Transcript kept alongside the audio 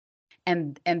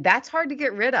And that's hard to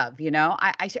get rid of.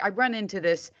 I run into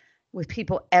this with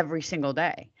people every single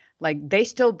day. Like they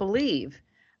still believe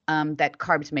that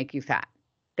carbs make you fat.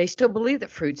 They still believe that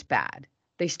fruit's bad.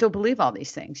 They still believe all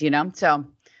these things. So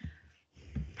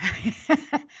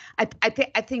I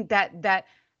think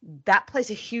that plays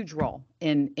a huge role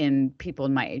in people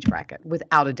in my age bracket,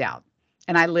 without a doubt.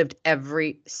 And I lived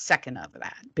every second of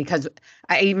that because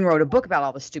I even wrote a book about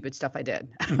all the stupid stuff I did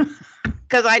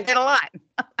because I did a lot.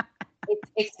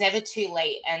 It's never too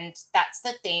late. And that's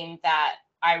the theme that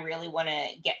I really want to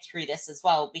get through this as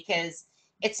well, because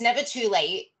it's never too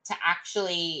late to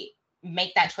actually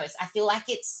make that choice. I feel like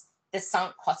it's the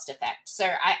sunk cost effect. So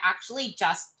I actually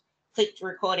just clicked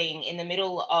recording in the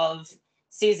middle of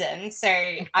Susan. So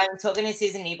I'm talking to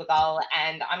Susan Niebergall,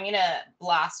 and I'm going to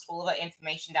blast all of her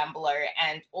information down below.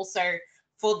 And also,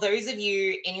 for those of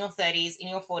you in your 30s, in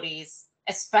your 40s,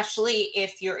 especially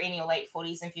if you're in your late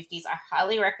 40s and 50s, I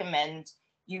highly recommend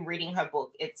you reading her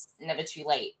book, It's Never Too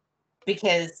Late,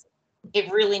 because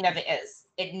it really never is.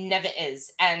 It never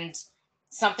is. And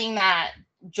something that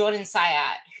Jordan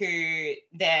Syatt, who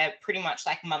they're pretty much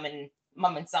like mum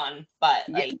and son, but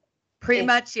like pretty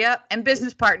much, yeah, and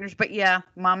business partners, but yeah,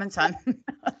 mom and son.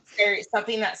 So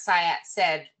something that Syatt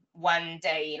said one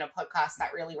day in a podcast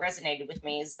that really resonated with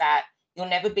me is that you'll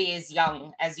never be as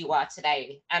young as you are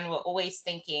today. And we're always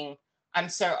thinking, I'm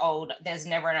so old, there's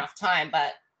never enough time.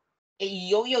 But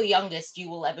you're your youngest you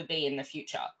will ever be in the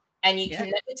future. And you can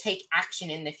never take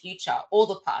action in the future or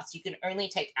the past. You can only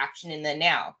take action in the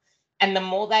now. And the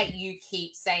more that you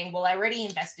keep saying, well, I already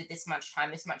invested this much time,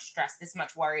 this much stress, this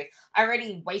much worry, I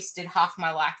already wasted half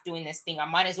my life doing this thing, I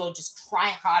might as well just try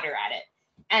harder at it.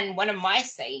 And one of my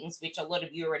sayings, which a lot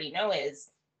of you already know,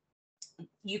 is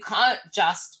you can't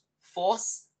just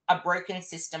force a broken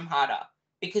system harder,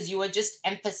 because you are just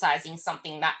emphasizing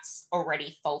something that's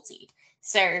already faulty.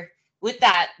 So with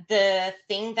that, the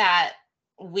thing that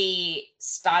we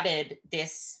started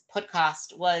this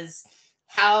podcast was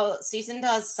how Susan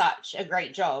does such a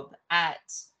great job at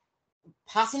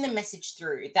passing the message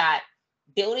through that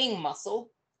building muscle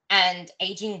and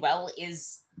aging well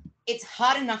it's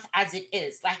hard enough as it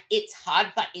is. Like, it's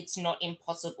hard, but it's not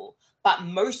impossible. But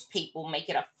most people make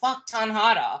it a fuck ton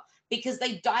harder because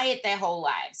they diet their whole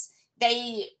lives.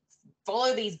 They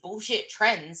follow these bullshit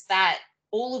trends that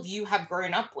all of you have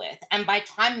grown up with. And by the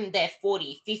time they're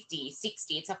 40, 50,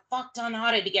 60, it's a fuck ton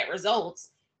harder to get results.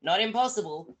 Not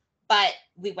impossible, but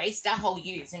we waste our whole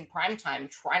youth in prime time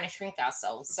trying to shrink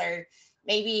ourselves. So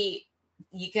maybe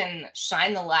you can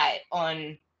shine the light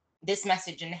on this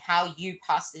message and how you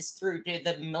pass this through to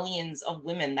the millions of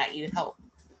women that you help.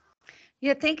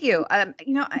 Yeah, thank you.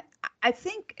 I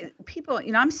think people,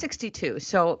 I'm 62,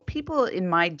 so people in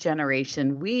my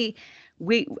generation, I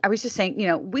was just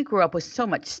saying, we grew up with so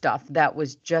much stuff that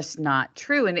was just not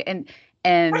true, and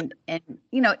even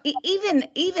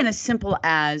as simple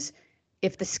as,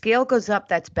 if the scale goes up,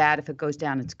 that's bad. If it goes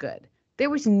down, it's good. There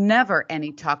was never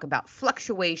any talk about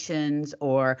fluctuations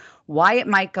or why it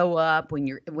might go up when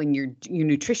your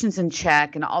nutrition's in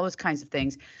check and all those kinds of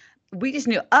things. We just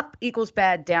knew up equals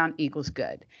bad, down equals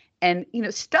good. And,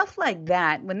 stuff like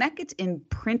that, when that gets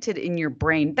imprinted in your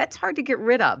brain, that's hard to get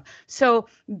rid of. So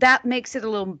that makes it a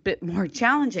little bit more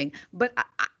challenging. But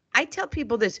I tell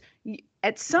people this,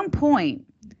 at some point,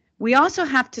 we also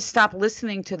have to stop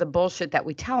listening to the bullshit that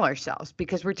we tell ourselves,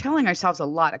 because we're telling ourselves a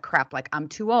lot of crap, like, I'm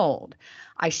too old,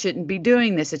 I shouldn't be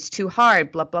doing this, it's too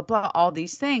hard, blah, blah, blah, all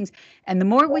these things. And the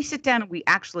more we sit down and we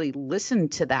actually listen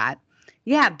to that,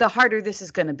 yeah, the harder this is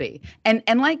going to be. And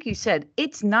like you said,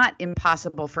 it's not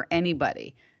impossible for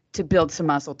anybody to build some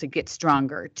muscle, to get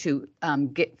stronger, to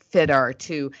get fitter,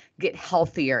 to get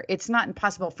healthier. It's not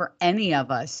impossible for any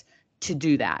of us to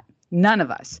do that. None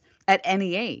of us at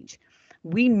any age.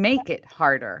 We make it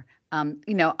harder. On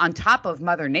top of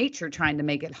Mother Nature trying to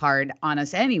make it hard on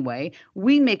us anyway,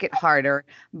 we make it harder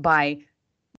by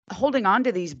holding on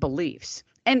to these beliefs.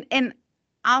 And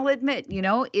I'll admit,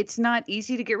 it's not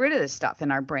easy to get rid of this stuff in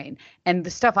our brain. And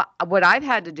the stuff, what I've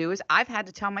had to do is I've had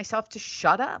to tell myself to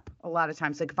shut up a lot of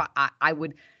times. Like, if I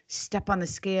would step on the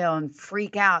scale and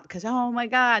freak out because, oh my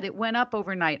God, it went up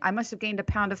overnight, I must have gained a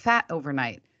pound of fat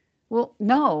overnight. Well,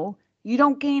 no, you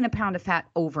don't gain a pound of fat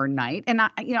overnight. And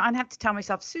I'd have to tell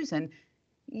myself, Susan,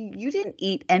 you didn't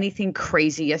eat anything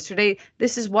crazy yesterday.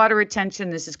 This is water retention.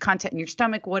 This is content in your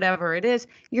stomach, whatever it is.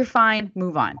 You're fine.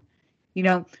 Move on.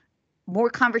 More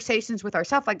conversations with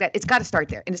ourselves like that. It's got to start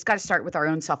there. And it's got to start with our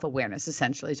own self-awareness,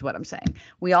 essentially, is what I'm saying.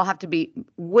 We all have to be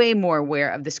way more aware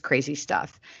of this crazy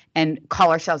stuff and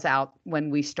call ourselves out when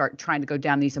we start trying to go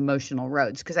down these emotional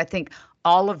roads. Because I think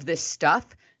all of this stuff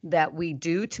that we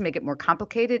do to make it more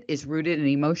complicated is rooted in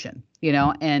emotion,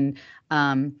 and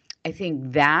I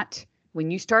think that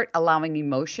when you start allowing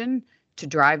emotion to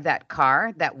drive that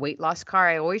car, that weight loss car,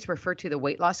 I always refer to the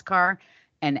weight loss car,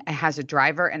 and it has a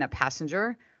driver and a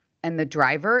passenger. And the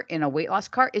driver in a weight loss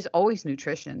car is always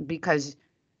nutrition, because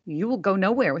you will go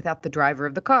nowhere without the driver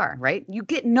of the car, right? You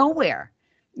get nowhere.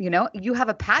 You have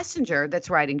a passenger that's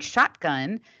riding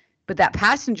shotgun, but that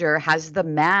passenger has the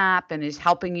map and is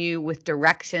helping you with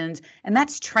directions. And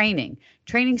that's training.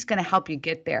 Training's going to help you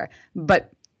get there.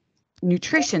 But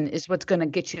nutrition is what's going to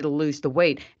get you to lose the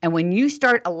weight. And when you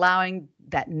start allowing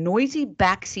that noisy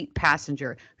backseat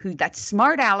passenger, that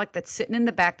smart aleck that's sitting in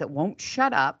the back that won't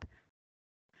shut up,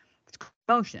 it's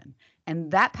motion.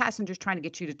 And that passenger is trying to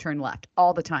get you to turn left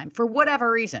all the time for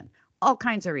whatever reason, all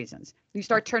kinds of reasons. You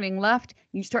start turning left,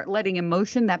 you start letting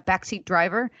emotion, that backseat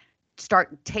driver,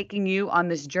 start taking you on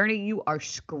this journey, you are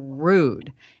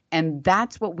screwed. And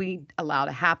that's what we allow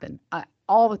to happen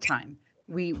all the time.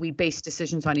 We base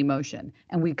decisions on emotion,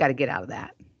 and we've got to get out of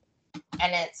that.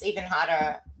 And it's even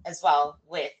harder as well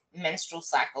with menstrual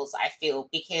cycles, I feel,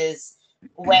 because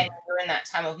when you're in that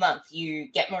time of month, you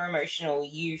get more emotional,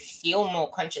 you feel more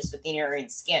conscious within your own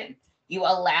skin. You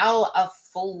allow a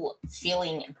full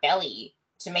feeling belly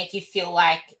to make you feel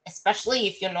like, especially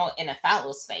if you're not in a fat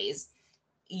loss phase,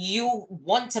 you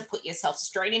want to put yourself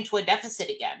straight into a deficit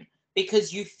again,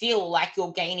 because you feel like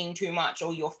you're gaining too much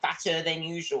or you're fatter than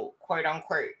usual, quote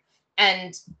unquote.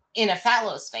 And in a fat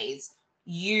loss phase,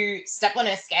 you step on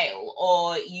a scale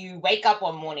or you wake up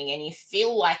one morning and you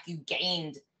feel like you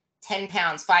gained 10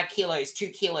 pounds, 5 kilos, 2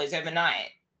 kilos overnight.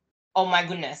 Oh my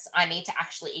goodness, I need to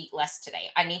actually eat less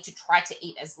today. I need to try to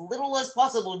eat as little as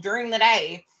possible during the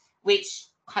day, which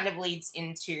kind of leads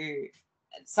into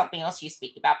something else you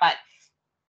speak about. But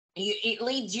it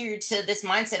leads you to this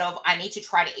mindset of, I need to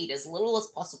try to eat as little as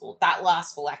possible. That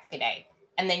lasts for like a day.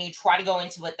 And then you try to go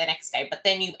into it the next day, but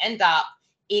then you end up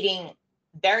eating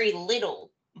very little,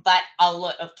 but a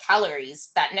lot of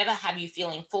calories that never have you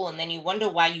feeling full. And then you wonder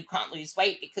why you can't lose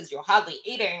weight, because you're hardly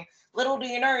eating. Little do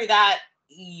you know that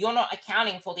you're not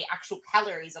accounting for the actual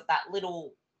calories of that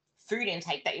little food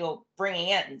intake that you're bringing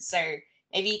in. So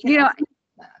maybe you can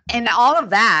and all of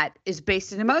that is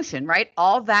based in emotion, right?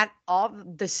 All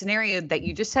the scenario that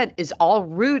you just said is all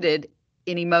rooted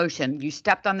in emotion. You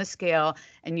stepped on the scale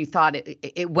and you thought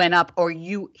it went up, or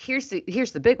here's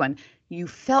the big one. You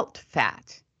felt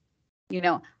fat.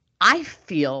 I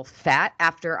feel fat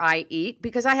after I eat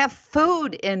because I have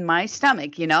food in my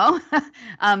stomach,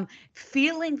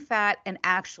 feeling fat and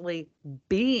actually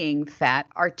being fat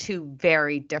are two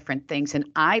very different things. And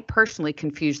I personally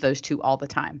confuse those two all the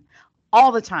time.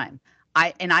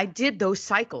 I did those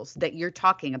cycles that you're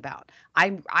talking about.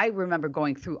 I remember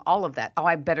going through all of that. Oh,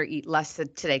 I better eat less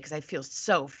today because I feel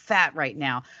so fat right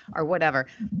now, or whatever.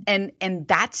 And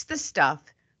that's the stuff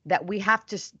that we have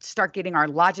to start getting our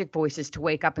logic voices to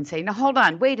wake up and say, no, hold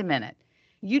on, wait a minute.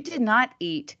 You did not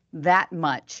eat that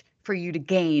much for you to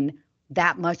gain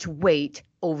that much weight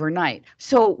overnight.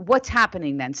 So what's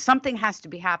happening then? Something has to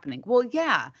be happening. Well,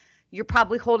 yeah. You're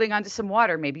probably holding on to some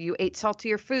water. Maybe you ate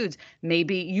saltier foods.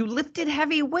 Maybe you lifted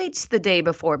heavy weights the day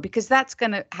before, because that's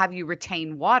going to have you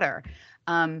retain water.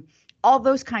 All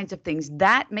those kinds of things.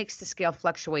 That makes the scale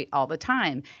fluctuate all the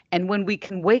time. And when we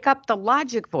can wake up the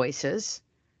logic voices,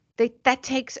 that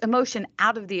takes emotion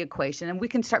out of the equation, and we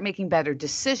can start making better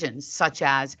decisions, such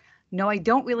as, no, I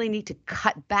don't really need to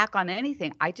cut back on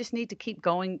anything. I just need to keep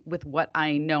going with what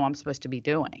I know I'm supposed to be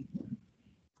doing.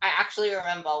 I actually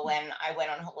remember when I went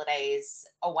on holidays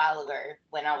a while ago,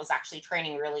 when I was actually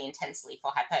training really intensely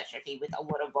for hypertrophy with a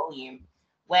lot of volume.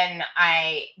 When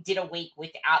I did a week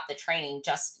without the training,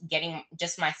 just getting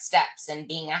just my steps and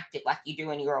being active like you do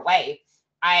when you're away,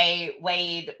 I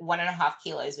weighed 1.5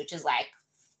 kilos, which is like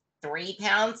 3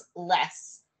 pounds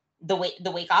less the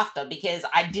week after, because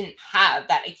I didn't have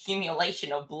that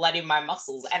accumulation of blood in my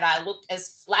muscles and I looked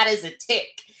as flat as a tick.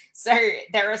 So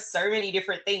there are so many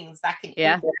different things that can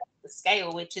impact the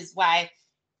scale, which is why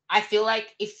I feel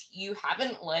like if you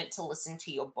haven't learned to listen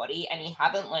to your body and you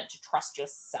haven't learned to trust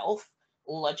yourself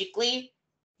logically,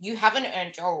 you haven't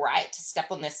earned your right to step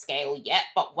on the scale yet.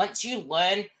 But once you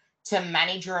learn to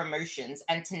manage your emotions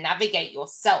and to navigate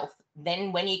yourself,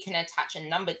 then when you can attach a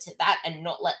number to that and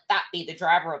not let that be the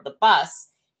driver of the bus,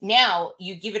 now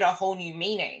you give it a whole new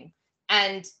meaning.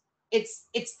 And it's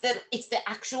the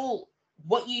actual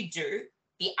what you do,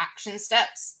 the action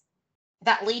steps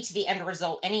that lead to the end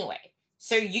result anyway.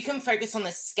 So you can focus on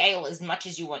the scale as much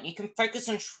as you want. You can focus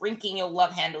on shrinking your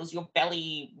love handles, your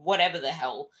belly, whatever the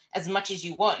hell, as much as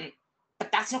you want.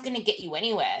 But that's not going to get you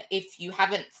anywhere if you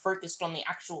haven't focused on the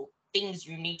actual things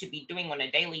you need to be doing on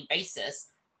a daily basis,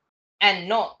 and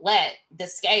not let the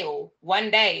scale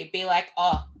one day be like,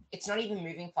 oh, it's not even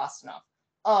moving fast enough.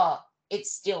 Oh,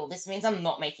 it's still, this means I'm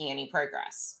not making any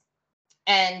progress.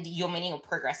 And your meaning of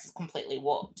progress is completely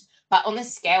warped. But on the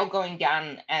scale going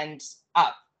down and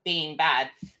up being bad,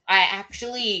 I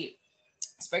actually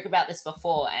spoke about this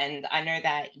before, and I know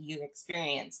that you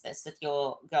experienced this with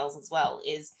your girls as well,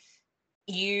 is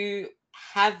you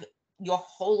have your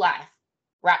whole life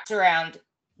wrapped around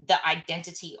the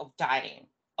identity of dieting,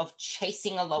 of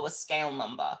chasing a lower scale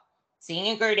number, seeing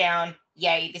it go down,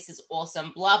 yay, this is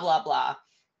awesome, blah, blah, blah.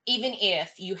 Even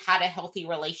if you had a healthy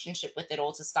relationship with it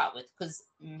all to start with, because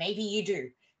maybe you do.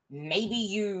 Maybe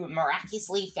you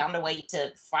miraculously found a way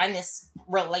to find this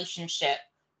relationship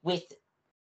with,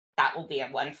 that will be a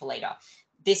one for later,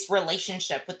 this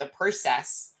relationship with the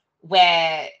process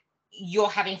where you're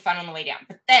having fun on the way down.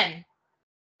 But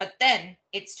then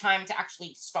it's time to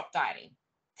actually stop dieting,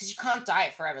 because you can't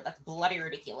diet forever. That's bloody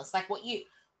ridiculous. Like,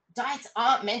 diets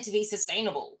aren't meant to be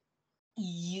sustainable.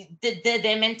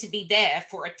 They're meant to be there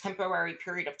for a temporary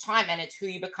period of time, and it's who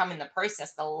you become in the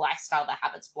process, the lifestyle, the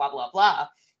habits, blah, blah, blah.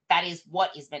 That is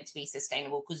what is meant to be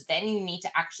sustainable, because then you need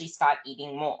to actually start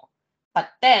eating more.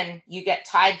 But then you get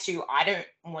tied to, I don't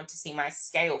want to see my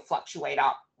scale fluctuate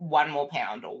up 1 more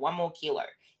pound or 1 more kilo.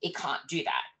 It can't do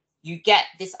that. You get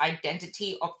this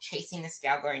identity of chasing the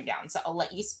scale going down. So I'll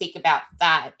let you speak about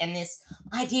that and this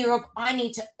idea of, I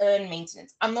need to earn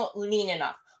maintenance. I'm not lean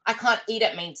enough. I can't eat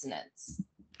at maintenance.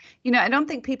 I don't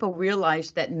think people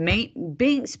realize that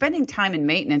spending time in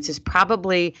maintenance is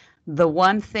probably the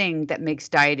one thing that makes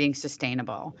dieting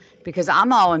sustainable, because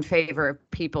I'm all in favor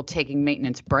of people taking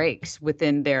maintenance breaks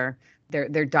within their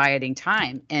dieting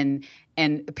time. And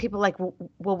people are like,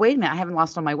 well, wait a minute, I haven't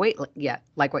lost all my weight yet.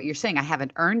 Like what you're saying, I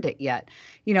haven't earned it yet.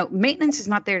 Maintenance is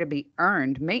not there to be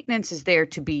earned. Maintenance is there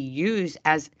to be used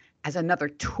as another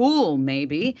tool,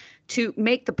 maybe, to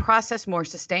make the process more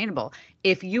sustainable.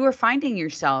 If you are finding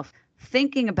yourself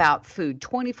thinking about food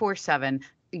 24/7,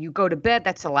 you go to bed,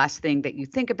 that's the last thing that you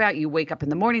think about. You wake up in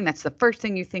the morning, that's the first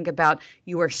thing you think about.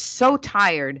 You are so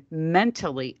tired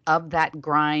mentally of that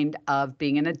grind of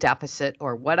being in a deficit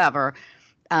or whatever.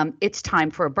 It's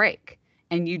time for a break.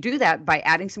 And you do that by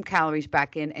adding some calories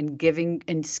back in and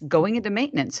going into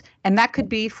maintenance. And that could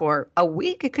be for a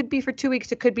week. It could be for 2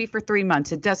 weeks. It could be for 3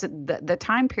 months. It doesn't, the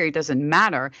time period doesn't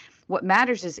matter. What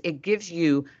matters is it gives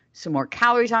you some more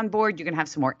calories on board. You're going to have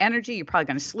some more energy. You're probably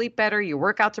going to sleep better. Your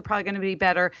workouts are probably going to be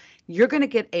better. You're going to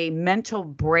get a mental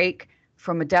break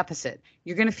from a deficit.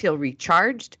 You're going to feel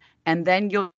recharged, and then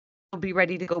you'll be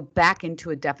ready to go back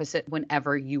into a deficit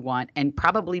whenever you want, and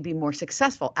probably be more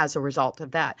successful as a result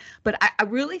of that. But I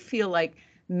really feel like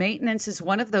maintenance is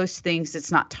one of those things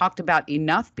that's not talked about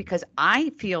enough, because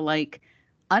I feel like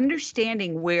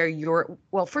understanding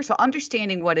first of all,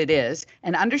 understanding what it is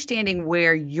and understanding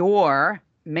where your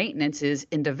maintenance is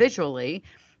individually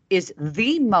is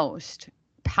the most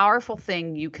powerful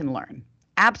thing you can learn.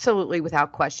 Absolutely,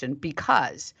 without question,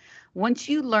 because once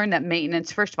you learn that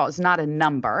maintenance, first of all, is not a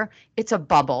number, it's a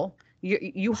bubble.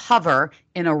 You hover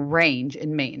in a range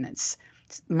in maintenance.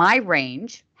 My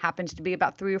range happens to be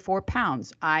about 3 or 4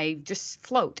 pounds. I just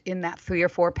float in that 3 or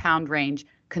 4 pound range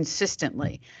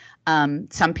consistently.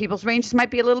 Some people's ranges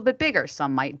might be a little bit bigger,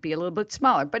 some might be a little bit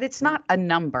smaller, but it's not a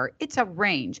number, it's a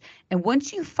range. And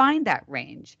once you find that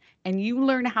range and you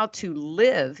learn how to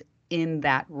live in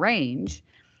that range,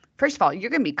 first of all, you're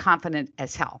going to be confident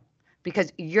as hell,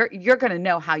 because you're going to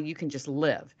know how you can just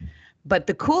live. But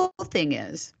the cool thing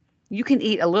is you can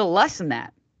eat a little less than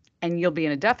that and you'll be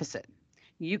in a deficit.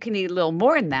 You can eat a little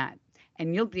more than that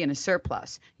and you'll be in a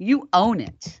surplus. You own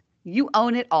it. You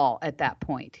own it all at that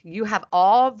point. You have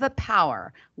all the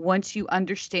power once you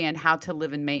understand how to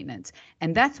live in maintenance.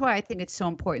 And that's why I think it's so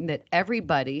important that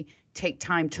everybody take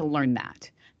time to learn that,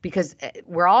 because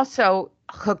we're also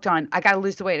hooked on, I got to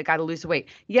lose the weight. I got to lose the weight.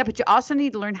 Yeah, but you also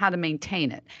need to learn how to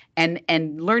maintain it,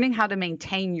 and learning how to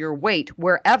maintain your weight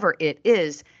wherever it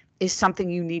is something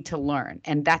you need to learn.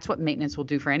 And that's what maintenance will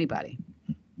do for anybody.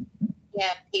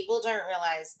 Yeah, people don't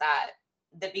realize that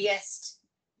the biggest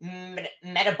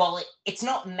metabolic, it's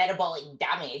not metabolic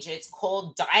damage, it's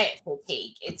called diet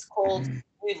fatigue. It's called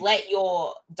you let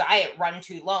your diet run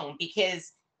too long,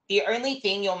 because the only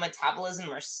thing your metabolism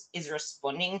is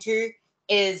responding to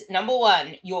is, number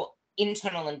one, your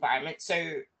internal environment.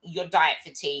 So your diet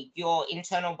fatigue, your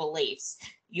internal beliefs,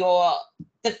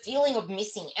 the feeling of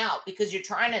missing out, because you're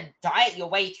trying to diet your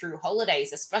way through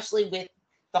holidays, especially with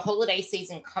the holiday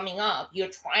season coming up. You're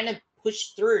trying to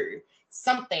push through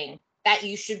something that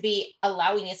you should be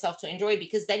allowing yourself to enjoy,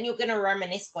 because then you're going to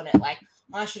reminisce on it like,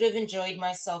 I should have enjoyed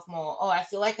myself more. Oh, I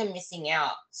feel like I'm missing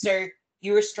out. So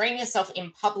you restrain yourself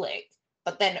in public,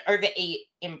 but then overeat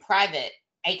in private,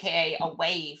 aka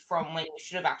away from when you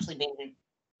should have actually been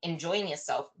enjoying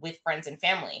yourself with friends and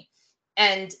family.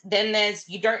 And then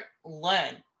you don't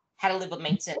learn how to live a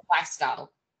maintenance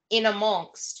lifestyle in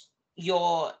amongst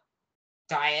your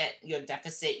diet, your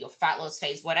deficit, your fat loss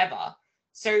phase, whatever.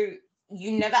 So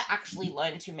you never actually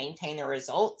learn to maintain the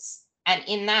results. And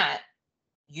in that,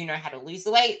 you know how to lose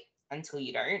the weight until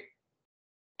you don't.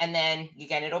 And then you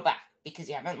gain it all back because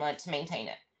you haven't learned to maintain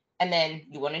it. And then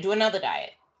you want to do another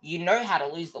diet. You know how to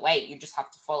lose the weight. You just have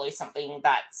to follow something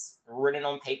that's written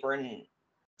on paper and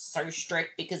so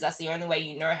strict because that's the only way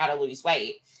you know how to lose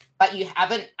weight. But you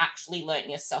haven't actually learned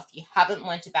yourself. You haven't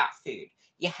learned about food.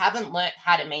 You haven't learned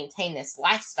how to maintain this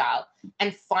lifestyle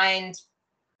and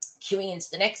queuing into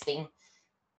the next thing,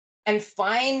 and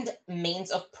find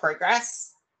means of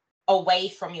progress away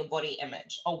from your body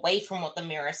image, away from what the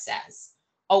mirror says,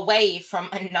 away from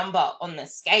a number on the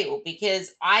scale,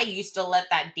 because I used to let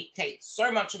that dictate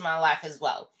so much of my life as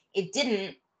well. It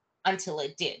didn't until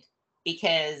it did,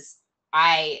 because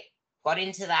I got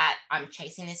into that. I'm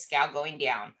chasing this scale going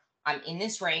down. I'm in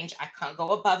this range. I can't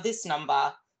go above this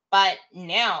number. But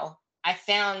now I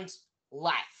found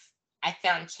life. I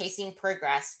found chasing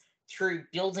progress through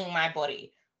building my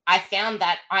body. I found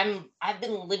that I've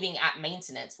been living at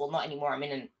maintenance. Well, not anymore. I'm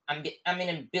in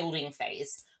a building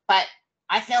phase. But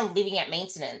I found living at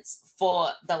maintenance for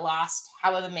the last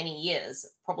however many years,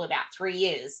 probably about 3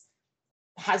 years,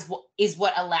 is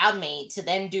what allowed me to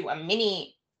then do a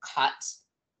mini cut,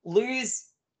 lose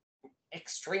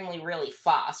extremely really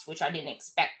fast, which I didn't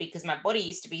expect because my body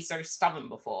used to be so stubborn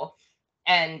before.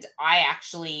 And I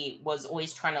actually was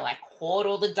always trying to like hoard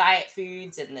all the diet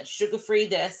foods and the sugar-free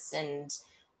this and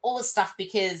all the stuff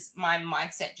because my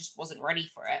mindset just wasn't ready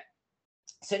for it.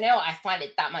 So now I find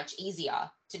it that much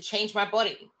easier to change my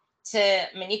body, to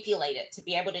manipulate it, to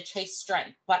be able to chase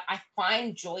strength. But I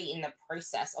find joy in the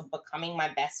process of becoming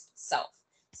my best self.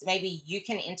 So maybe you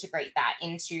can integrate that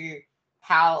into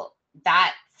how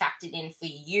that factored in for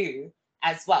you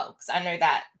as well, because I know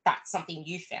that that's something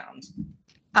you found.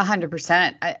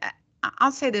 100%.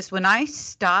 I'll say this: when I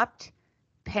stopped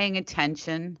paying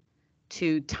attention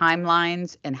to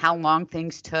timelines and how long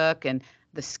things took and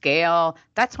the scale,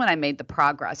 that's when I made the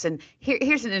progress. And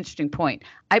here's an interesting point.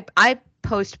 I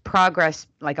post progress,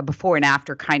 like a before and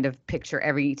after kind of picture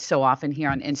every so often here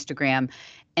on Instagram.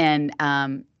 And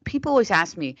people always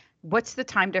ask me, what's the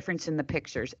time difference in the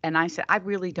pictures? And I said, I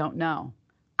really don't know.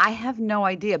 I have no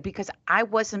idea because I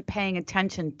wasn't paying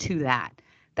attention to that.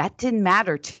 That didn't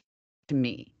matter to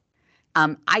me.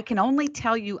 I can only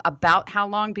tell you about how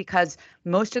long because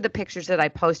most of the pictures that I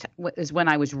post is when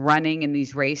I was running in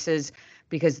these races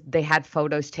because they had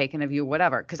photos taken of you,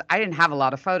 whatever, because I didn't have a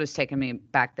lot of photos taken of me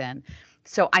back then.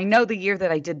 So I know the year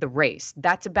that I did the race.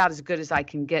 That's about as good as I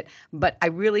can get, but I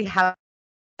really have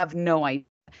no idea.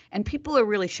 And people are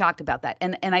really shocked about that.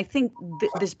 And I think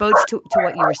this bodes to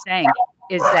what you were saying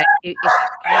is that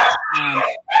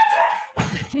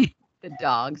the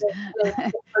dogs.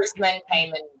 The postman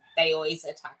came and they always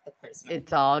attack the postman.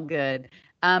 It's all good.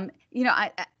 I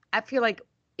feel like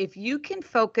if you can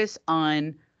focus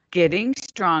on getting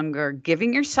stronger,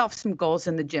 giving yourself some goals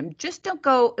in the gym, just don't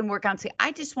go and work out and say,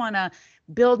 I just want to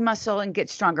build muscle and get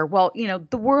stronger. Well,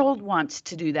 the world wants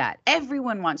to do that.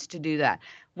 Everyone wants to do that.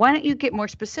 Why don't you get more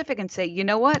specific and say, you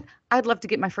know what? I'd love to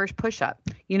get my first push-up.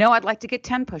 I'd like to get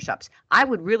 10 push-ups. I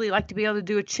would really like to be able to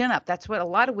do a chin-up. That's what a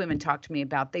lot of women talk to me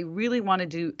about. They really want to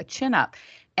do a chin-up.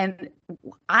 And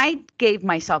I gave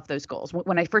myself those goals.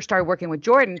 When I first started working with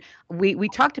Jordan, we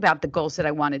talked about the goals that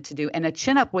I wanted to do. And a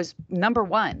chin-up was number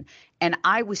one. And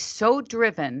I was so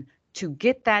driven to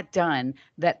get that done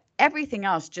that everything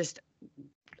else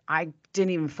I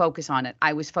didn't even focus on it.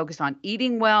 I was focused on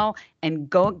eating well and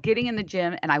getting in the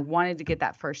gym, and I wanted to get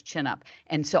that first chin up.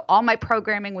 And so all my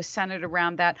programming was centered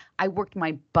around that. I worked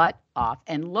my butt off,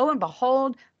 and lo and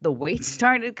behold, the weight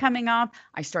started coming off.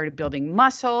 I started building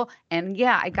muscle, and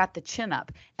yeah, I got the chin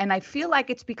up. And I feel like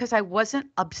it's because I wasn't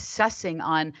obsessing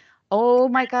on, oh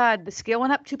my God, the scale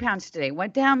went up 2 pounds today,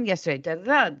 went down yesterday,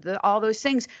 all those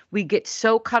things. We get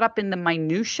so caught up in the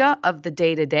minutia of the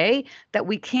day to day that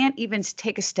we can't even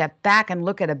take a step back and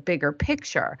look at a bigger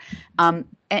picture. And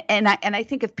I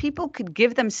think if people could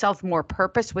give themselves more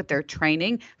purpose with their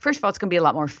training, first of all, it's going to be a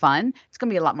lot more fun. It's going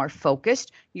to be a lot more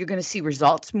focused. You're going to see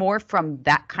results more from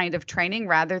that kind of training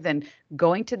rather than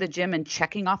going to the gym and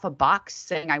checking off a box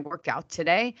saying I worked out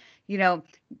today. you know,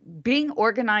 being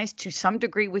organized to some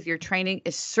degree with your training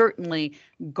is certainly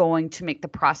going to make the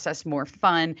process more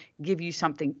fun, give you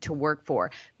something to work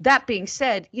for. That being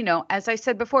said, you know, as I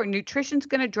said before, nutrition's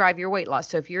going to drive your weight loss.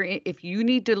 So if you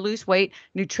need to lose weight,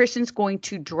 nutrition's going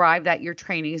to drive that. Your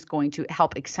training is going to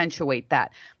help accentuate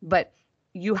that. But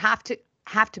you have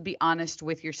to be honest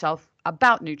with yourself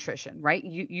about nutrition, right?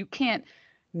 You can't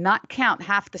not count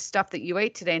half the stuff that you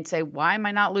ate today and say, why am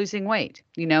I not losing weight?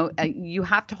 You know, you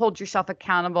have to hold yourself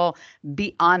accountable,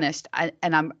 be honest.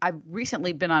 I've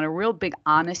recently been on a real big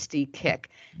honesty kick.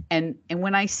 And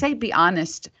when I say be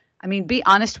honest, I mean, be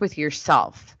honest with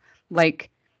yourself. Like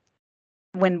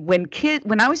when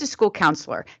I was a school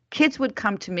counselor, kids would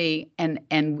come to me and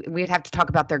we'd have to talk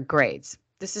about their grades.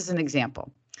 This is an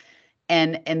example.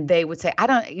 And they would say,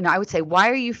 I would say, why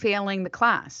are you failing the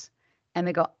class? And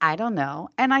they go, I don't know.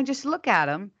 And I just look at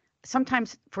them.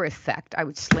 Sometimes for effect, I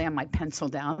would slam my pencil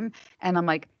down and I'm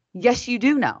like, yes, you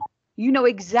do know. You know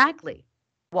exactly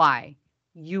why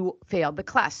you failed the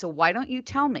class. So why don't you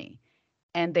tell me?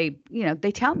 And they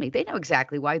tell me. They know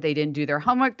exactly why. They didn't do their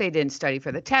homework. They didn't study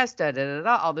for the test,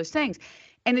 all those things.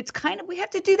 And it's kind of, we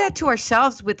have to do that to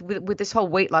ourselves with this whole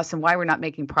weight loss and why we're not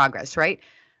making progress, right?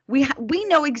 We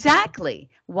know exactly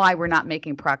why we're not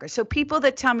making progress. So people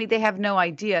that tell me they have no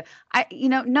idea,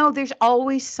 no, there's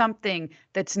always something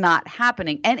that's not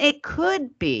happening. And it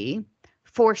could be,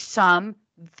 for some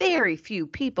very few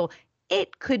people,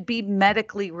 it could be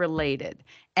medically related.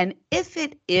 And if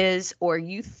it is, or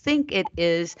you think it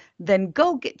is, then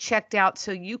go get checked out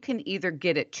so you can either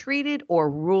get it treated or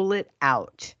rule it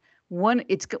out.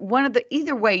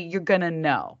 Either way, you're going to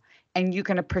know. And you're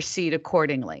going to proceed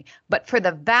accordingly. But for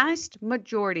the vast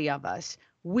majority of us,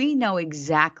 we know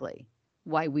exactly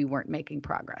why we weren't making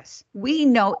progress. We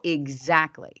know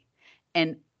exactly.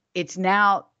 And it's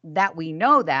now that we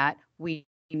know that we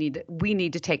need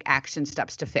to take action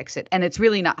steps to fix it. And it's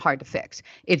really not hard to fix.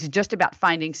 It's just about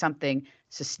finding something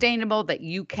sustainable that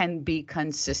you can be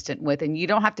consistent with. And you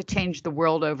don't have to change the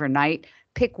world overnight.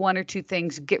 Pick one or two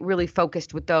things, get really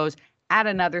focused with those, add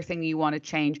another thing you want to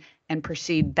change, and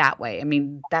proceed that way. I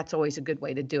mean, that's always a good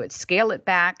way to do it. Scale it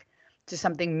back to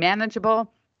something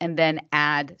manageable and then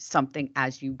add something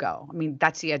as you go. I mean,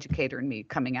 that's the educator in me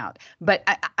coming out. But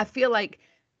I feel like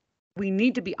we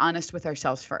need to be honest with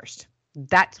ourselves first.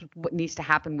 That's what needs to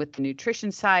happen with the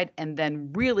nutrition side, and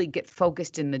then really get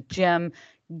focused in the gym.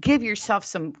 Give yourself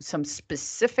some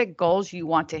specific goals you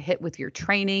want to hit with your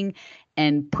training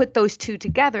and put those two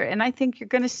together. And I think you're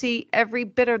going to see every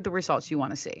bit of the results you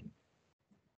want to see.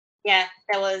 Yeah,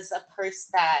 there was a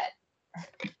post that,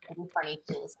 it'll be funny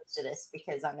to listen to this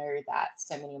because I know that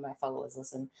so many of my followers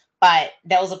listen, but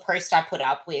there was a post I put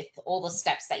up with all the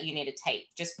steps that you need to take.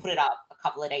 Just put it up a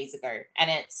couple of days ago, and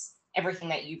it's everything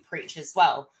that you preach as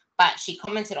well. But she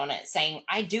commented on it saying,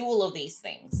 I do all of these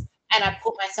things and I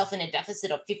put myself in a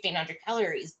deficit of 1,500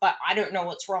 calories, but I don't know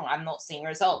what's wrong. I'm not seeing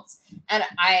results. And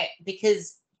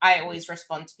because I always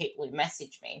respond to people who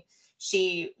message me,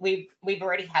 we've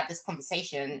already had this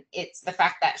conversation. It's the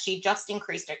fact that she just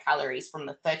increased her calories from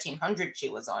the 1,300 she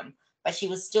was on, but she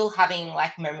was still having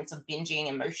like moments of binging,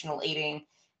 emotional eating.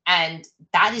 And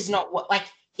that is not what, like,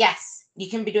 yes, you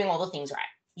can be doing all the things right.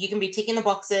 You can be ticking the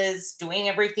boxes, doing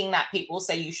everything that people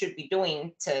say you should be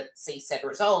doing to see said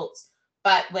results.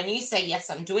 But when you say,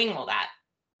 yes, I'm doing all that,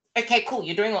 okay, cool,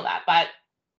 you're doing all that, but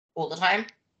all the time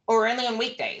or only on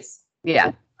weekdays?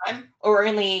 Yeah. Or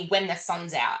only when the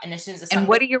sun's out, and as soon as the sun. And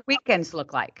what do your weekends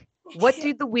look like? What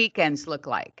do the weekends look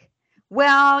like?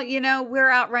 Well, we're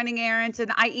out running errands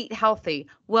and I eat healthy.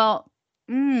 Well,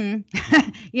 here's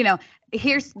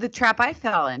the trap I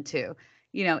fell into.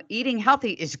 Eating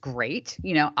healthy is great.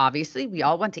 Obviously we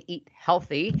all want to eat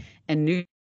healthy and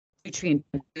nutrient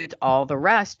foods, all the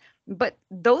rest, but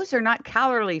those are not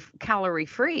calorie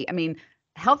free. I mean,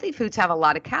 healthy foods have a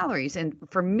lot of calories. And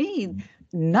for me,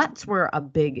 nuts were a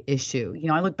big issue.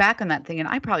 I look back on that thing and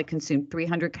I probably consumed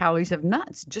 300 calories of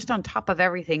nuts just on top of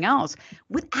everything else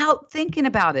without thinking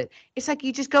about it. It's like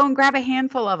you just go and grab a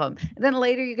handful of them. And then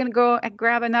later you're going to go and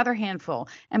grab another handful.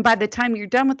 And by the time you're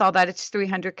done with all that, it's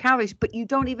 300 calories, but you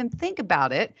don't even think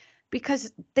about it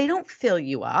because they don't fill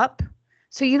you up.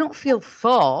 So you don't feel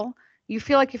full. You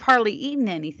feel like you've hardly eaten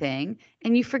anything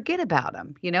and you forget about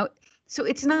them, So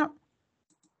it's not,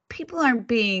 people aren't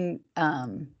being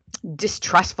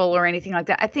distrustful or anything like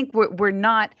that. I think we're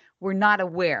not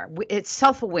aware. It's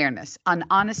self-awareness, an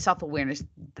honest self-awareness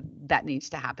that needs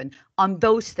to happen on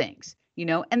those things,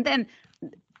 and then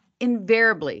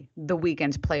invariably the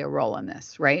weekends play a role in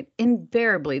this, right?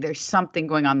 Invariably, there's something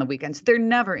going on the weekends. They're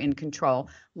never in control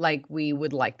like we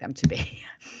would like them to be.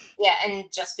 Yeah, and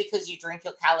just because you drink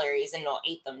your calories and not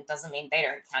eat them doesn't mean they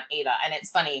don't count either. And it's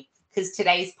funny because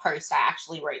today's post, I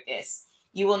actually wrote this.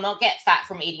 You will not get fat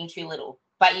from eating too little,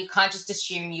 but you can't just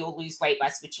assume you'll lose weight by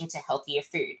switching to healthier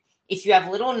food. If you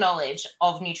have little knowledge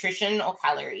of nutrition or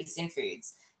calories in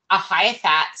foods, a higher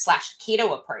fat /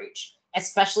 keto approach,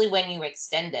 especially when you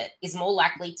extend it, is more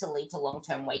likely to lead to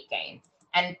long-term weight gain.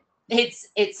 And it's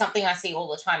something I see all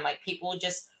the time. Like people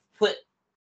just put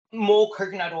more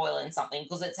coconut oil in something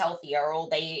because it's healthier, or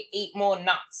they eat more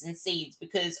nuts and seeds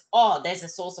because there's a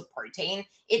source of protein.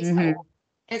 It's health.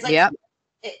 And it's like Yep.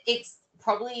 it's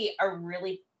probably a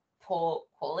really poor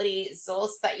quality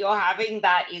source that you're having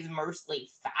that is mostly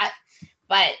fat.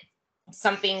 But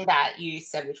something that you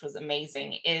said, which was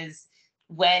amazing, is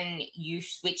when you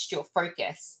switched your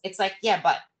focus, it's like, yeah,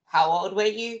 but how old were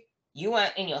you? You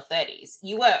weren't in your 30s.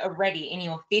 You were already in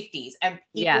your 50s. And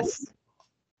people, Yes.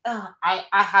 I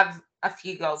have a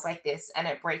few girls like this, and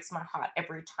it breaks my heart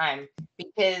every time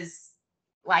because,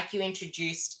 like you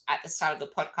introduced at the start of the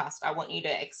podcast, I want you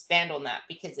to expand on that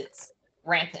because it's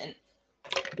rampant.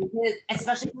 Because,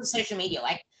 especially with social media,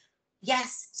 like,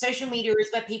 yes, social media is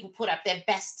where people put up their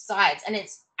best sides, and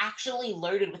it's actually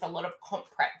loaded with a lot of comp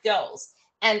prep girls.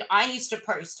 And I used to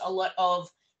post a lot of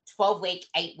 12-week,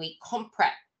 8-week comp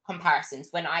prep comparisons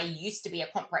when I used to be a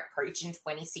comp prep coach in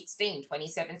 2016,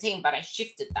 2017, but I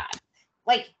shifted that.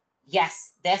 Like,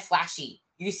 yes, they're flashy.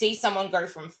 You see someone go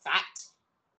from fat,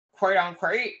 quote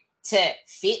unquote, to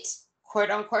fit, quote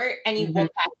unquote, and you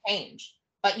want that change.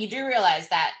 But you do realize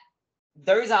that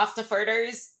those after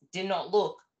photos did not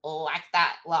look like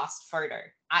that last photo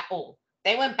at all.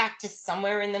 They went back to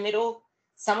somewhere in the middle.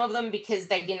 Some of them, because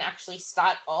they didn't actually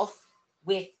start off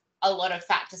with a lot of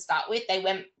fat to start with, they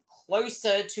went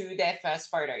closer to their first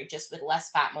photo, just with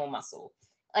less fat, more muscle.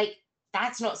 Like,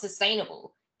 that's not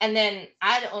sustainable. And then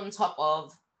add on top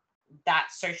of that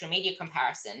social media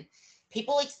comparison,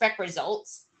 people expect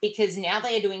results because now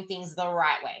they are doing things the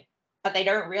right way, but they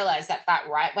don't realize that that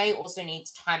right way also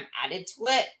needs time added to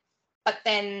it. But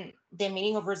then their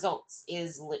meaning of results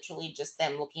is literally just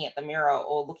them looking at the mirror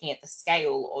or looking at the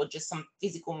scale or just some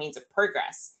physical means of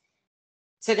progress.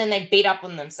 So then they beat up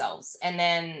on themselves and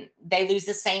then they lose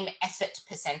the same effort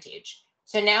percentage.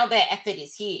 So now their effort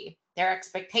is here. Their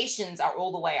expectations are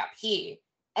all the way up here.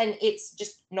 And it's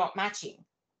just not matching.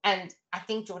 And I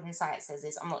think Jordan Syatt says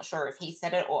this. I'm not sure if he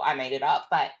said it or I made it up,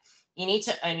 but you need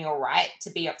to earn your right to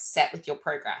be upset with your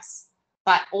progress.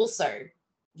 But also,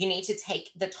 you need to take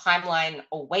the timeline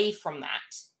away from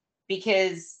that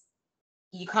because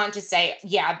you can't just say,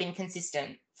 yeah, I've been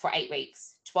consistent for 8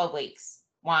 weeks, 12 weeks.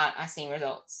 Why aren't I seeing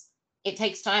results? It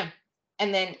takes time.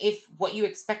 And then if what you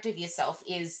expect of yourself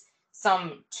is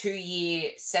some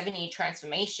 2-year, 7-year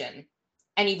transformation,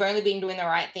 and you've only been doing the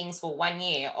right things for 1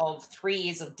 year of 3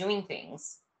 years of doing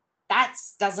things, that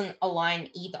doesn't align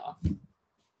either.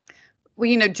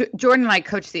 Well, Jordan and I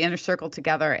coach the inner circle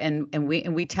together, and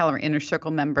we tell our inner circle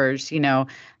members, the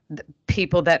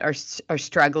people that are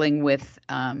struggling with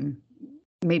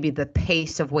maybe the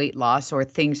pace of weight loss or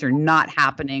things are not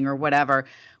happening or whatever.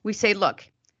 We say, look,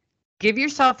 give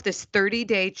yourself this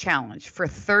 30-day challenge for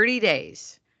 30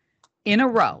 days in a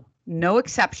row, no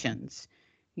exceptions.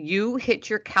 You hit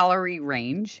your calorie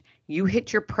range, you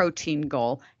hit your protein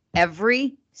goal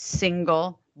every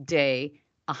single day,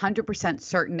 100%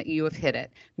 certain that you have hit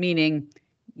it, meaning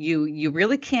you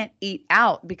really can't eat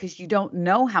out because you don't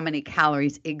know how many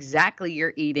calories exactly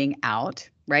you're eating out,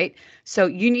 right? So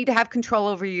you need to have control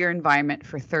over your environment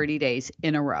for 30 days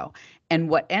in a row. And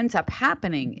what ends up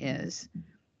happening is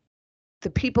the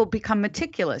people become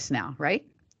meticulous now, right?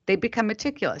 They become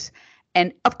meticulous.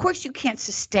 And of course, you can't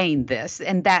sustain this.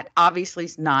 And that obviously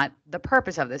is not the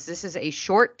purpose of this. This is a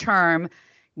short-term,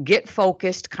 get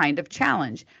focused kind of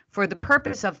challenge for the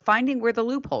purpose of finding where the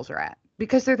loopholes are at,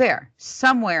 because they're there.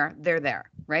 Somewhere they're there,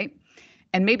 right?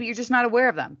 And maybe you're just not aware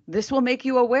of them. This will make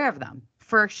you aware of them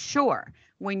for sure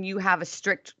when you have a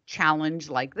strict challenge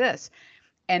like this.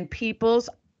 And people's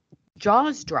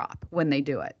jaws drop when they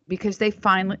do it because they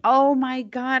finally, oh my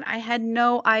God, I had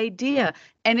no idea.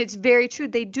 And it's very true.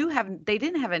 They didn't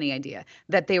have any idea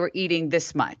that they were eating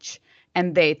this much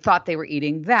and they thought they were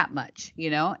eating that much,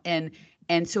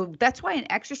 and so that's why an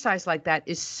exercise like that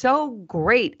is so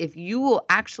great if you will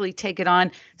actually take it on.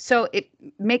 So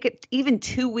make it even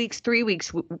 2 weeks, 3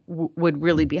 weeks would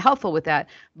really be helpful with that.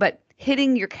 But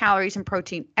hitting your calories and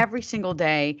protein every single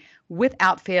day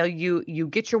without fail, you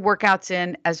get your workouts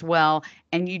in as well,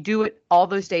 and you do it all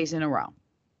those days in a row.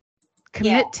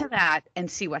 Commit to that and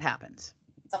see what happens.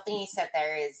 something you said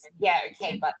there is, yeah,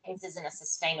 okay, but this isn't a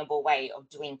sustainable way of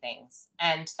doing things.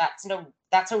 And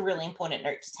that's a really important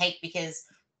note to take, because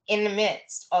in the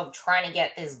midst of trying to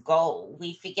get this goal,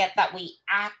 we forget that we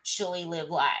actually live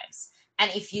lives. And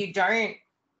if you don't,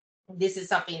 this is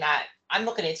something that I'm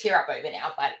not going to tear up over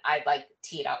now, but I like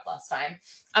teared up last time.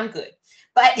 I'm good.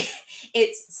 But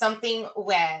it's something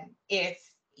where if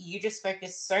you just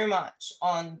focus so much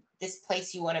on this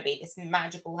place you want to be, this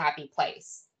magical, happy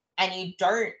place, and you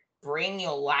don't bring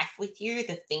your life with you,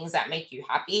 the things that make you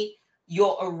happy,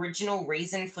 your original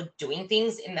reason for doing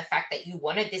things, in the fact that you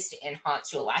wanted this to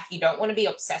enhance your life, you don't want to be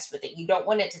obsessed with it, you don't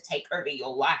want it to take over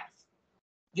your life,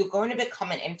 you're going to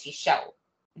become an empty shell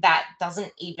that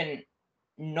doesn't even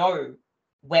know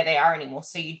where they are anymore.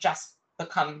 So you just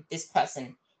become this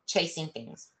person chasing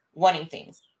things, wanting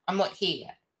things. I'm not here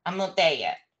yet. I'm not there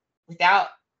yet, without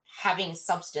having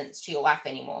substance to your life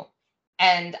anymore.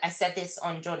 And I said this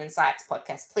on Jordan Sykes'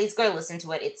 podcast. Please go listen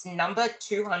to it. It's number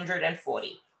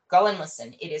 240. Go and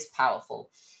listen. It is powerful.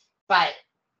 But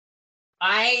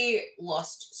I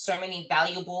lost so many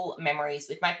valuable memories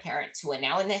with my parents who are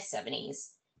now in their 70s.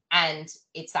 And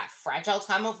it's that fragile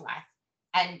time of life.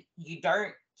 And you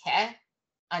don't care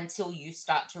until you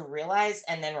start to realize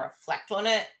and then reflect on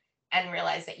it and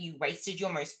realize that you wasted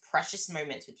your most precious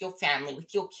moments with your family,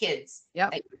 with your kids,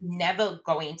 Yep. that you're never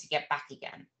going to get back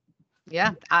again.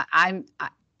 Yeah,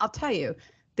 I'll tell you,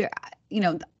 there,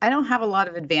 I don't have a lot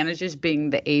of advantages being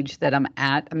the age that I'm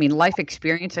at. I mean, life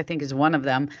experience, I think, is one of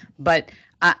them. But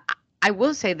I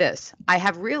will say this: I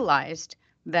have realized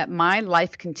that my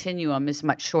life continuum is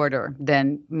much shorter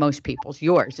than most people's.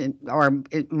 Yours,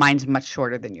 mine's much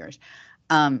shorter than yours.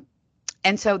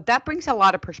 And so that brings a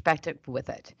lot of perspective with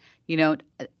it.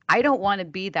 I don't want to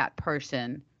be that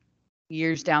person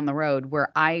years down the road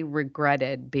where I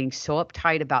regretted being so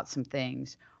uptight about some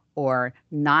things, or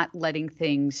not letting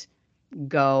things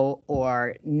go,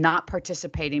 or not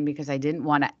participating because I didn't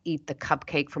want to eat the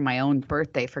cupcake for my own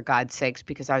birthday, for God's sakes,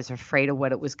 because I was afraid of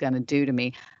what it was going to do to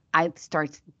me.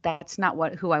 That's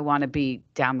not who I want to be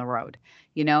down the road,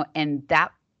 and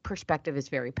that perspective is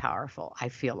very powerful. I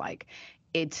feel like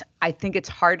I think it's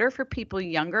harder for people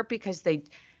younger because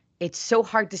it's so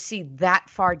hard to see that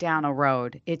far down a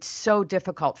road. It's so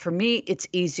difficult. For me, it's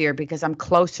easier because I'm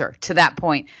closer to that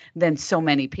point than so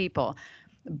many people.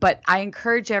 But I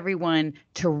encourage everyone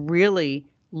to really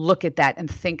look at that and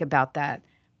think about that,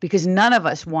 because none of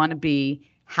us want to be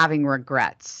having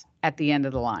regrets at the end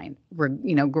of the line,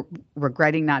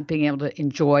 regretting not being able to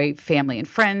enjoy family and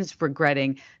friends,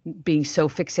 regretting being so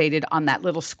fixated on that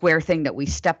little square thing that we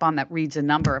step on that reads a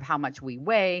number of how much we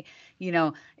weigh.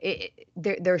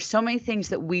 There are so many things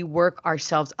that we work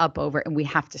ourselves up over, and we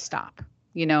have to stop.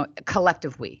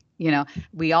 Collective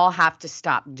we all have to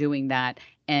stop doing that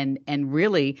and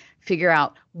really figure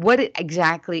out what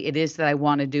exactly it is that I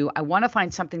want to do. I want to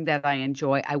find something that I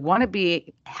enjoy. I want to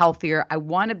be healthier. I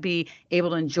want to be able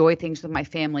to enjoy things with my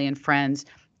family and friends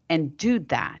and do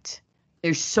that.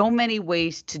 There's so many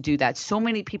ways to do that. So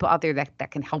many people out there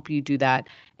that can help you do that.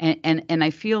 And I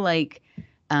feel like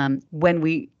when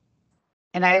we,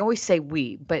 and I always say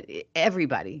we, but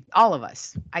everybody, all of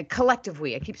us, I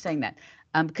keep saying that.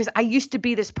 Because I used to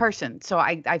be this person. So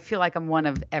I feel like I'm one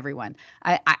of everyone.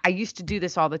 I used to do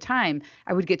this all the time.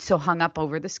 I would get so hung up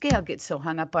over the scale, get so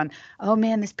hung up on, oh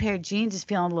man, this pair of jeans is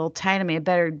feeling a little tight on me. I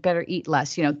better eat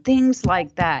less, things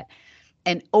like that.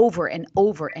 And over and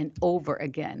over and over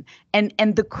again. And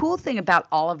the cool thing about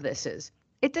all of this is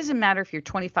it doesn't matter if you're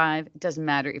 25, it doesn't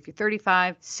matter if you're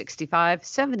 35, 65,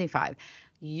 75.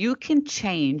 You can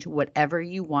change whatever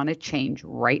you want to change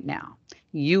right now.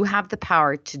 You have the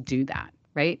power to do that.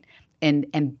 Right.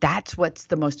 And that's what's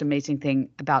the most amazing thing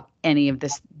about any of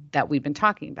this that we've been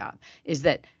talking about, is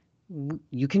that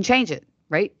you can change it.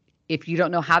 Right. If you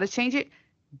don't know how to change it,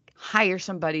 hire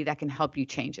somebody that can help you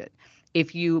change it.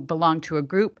 If you belong to a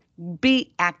group,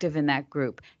 be active in that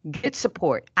group, get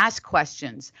support, ask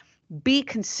questions, be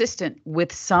consistent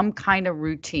with some kind of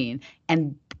routine,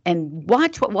 and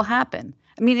watch what will happen.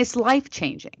 I mean, it's life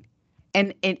changing.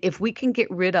 And if we can get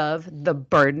rid of the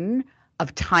burden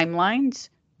of timelines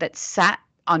that sat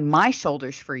on my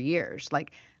shoulders for years,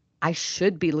 like I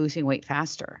should be losing weight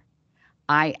faster.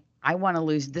 I want to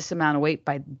lose this amount of weight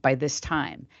by this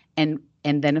time. And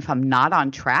then if I'm not on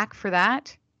track for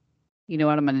that, you know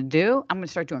what I'm going to do? I'm going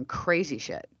to start doing crazy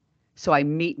shit. So I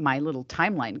meet my little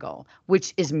timeline goal,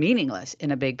 which is meaningless in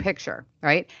a big picture,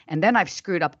 right? And then I've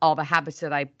screwed up all the habits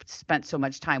that I spent so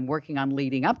much time working on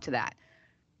leading up to that.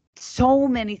 So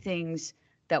many things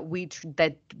that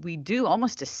we do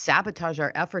almost to sabotage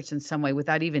our efforts in some way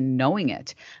without even knowing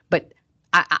it. But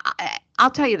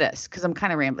I'll tell you this because I'm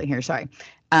kind of rambling here. Sorry.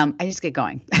 I just get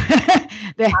going.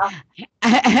 Wow.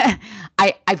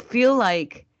 I feel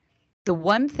like the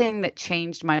one thing that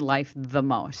changed my life the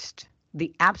most,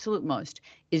 the absolute most,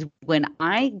 is when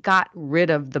I got rid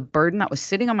of the burden that was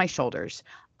sitting on my shoulders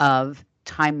of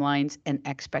timelines and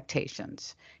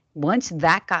expectations. Once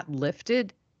that got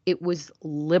lifted, it was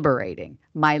liberating.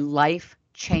 My life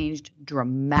changed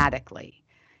dramatically.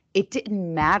 It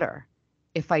didn't matter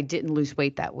if I didn't lose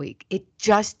weight that week. It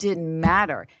just didn't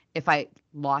matter if I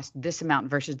lost this amount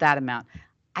versus that amount.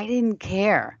 I didn't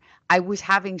care. I was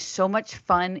having so much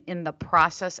fun in the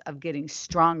process of getting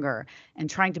stronger and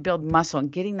trying to build muscle and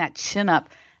getting that chin up.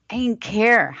 I didn't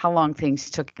care how long things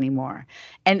took anymore.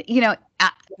 And,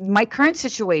 my current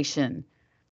situation,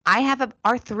 I have an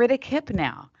arthritic hip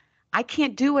now. I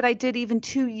can't do what I did even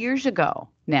 2 years ago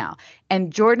now.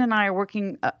 And Jordan and I are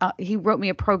working, he wrote me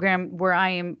a program where I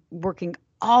am working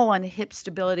all on hip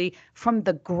stability from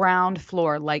the ground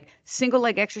floor, like single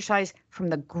leg exercise from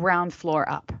the ground floor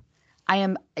up. I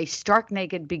am a stark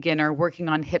naked beginner working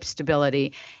on hip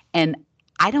stability. And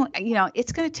I don't,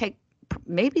 it's going to take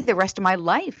maybe the rest of my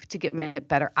life to get my hip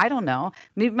better. I don't know.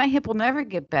 Maybe my hip will never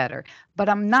get better, but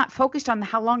I'm not focused on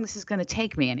how long this is going to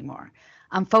take me anymore.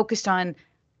 I'm focused on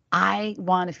I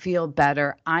want to feel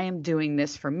better. I am doing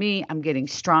this for me. I'm getting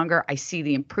stronger. I see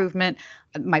the improvement.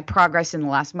 My progress in the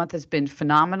last month has been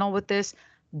phenomenal with this.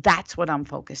 That's what I'm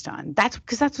focused on. That's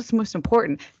because that's what's most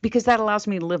important because that allows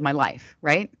me to live my life,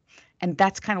 right? And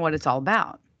that's kind of what it's all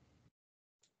about.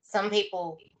 Some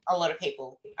people, a lot of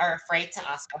people, are afraid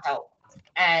to ask for help.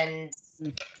 And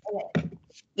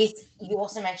this, you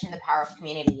also mentioned the power of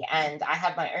community, and I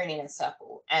have my own inner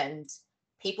circle, and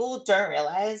people don't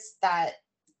realize that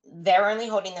they're only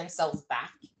holding themselves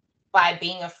back by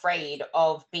being afraid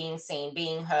of being seen,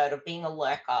 being heard, or being a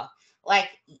lurker. Like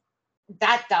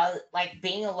that does, like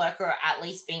being a lurker or at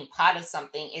least being part of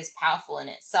something is powerful in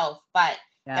itself. But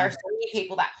there Yeah. are so many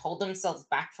people that hold themselves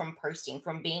back from posting,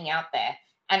 from being out there.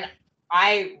 And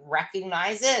I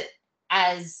recognize it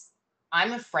as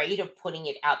I'm afraid of putting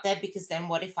it out there because then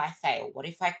what if I fail? What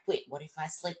if I quit? What if I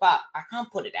slip up? I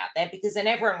can't put it out there because then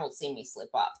everyone will see me slip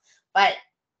up. But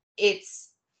it's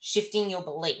shifting your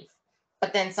belief.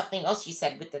 But then something else you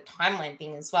said with the timeline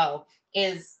thing as well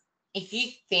is if you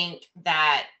think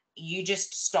that you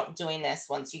just stop doing this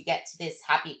once you get to this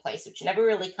happy place, which never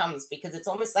really comes because it's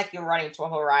almost like you're running to a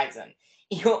horizon.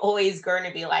 You're always going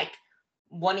to be like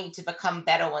wanting to become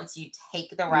better once you take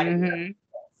the right. Mm-hmm.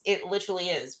 It literally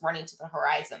is running to the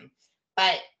horizon.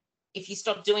 But if you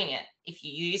stop doing it, if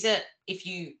you use it, if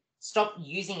you stop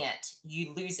using it,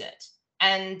 you lose it.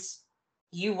 And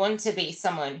you want to be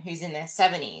someone who's in their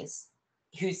 70s,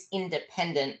 who's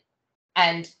independent,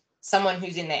 and someone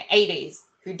who's in their 80s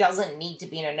who doesn't need to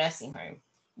be in a nursing home.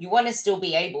 You want to still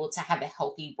be able to have a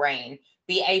healthy brain,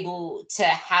 be able to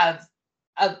have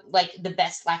like the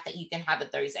best life that you can have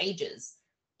at those ages.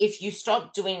 If you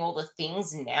stop doing all the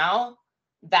things now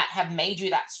that have made you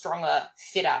that stronger,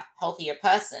 fitter, healthier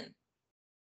person,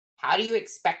 how do you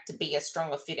expect to be a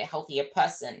stronger, fitter, healthier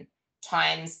person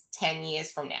times 10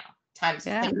 years from now, times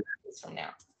Yeah. 20 years from now?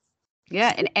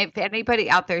 Yeah. And if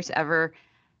anybody out there's ever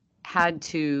had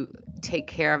to take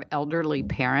care of elderly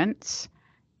parents,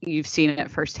 you've seen it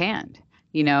firsthand.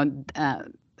 You know,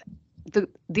 the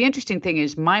interesting thing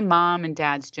is my mom and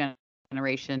dad's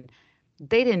generation,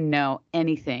 they didn't know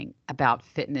anything about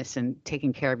fitness and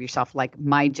taking care of yourself like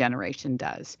my generation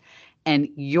does. And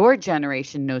your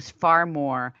generation knows far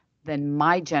more than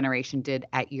my generation did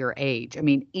at your age. I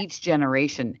mean, each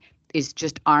generation is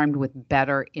just armed with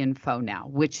better info now,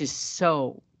 which is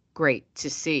so great to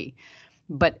see.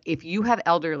 But if you have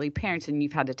elderly parents and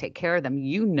you've had to take care of them,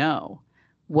 you know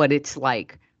what it's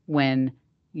like when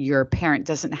your parent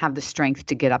doesn't have the strength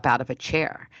to get up out of a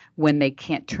chair, when they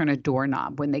can't turn a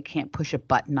doorknob, when they can't push a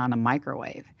button on a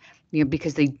microwave,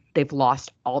 because they've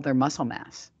lost all their muscle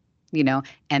mass,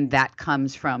 and that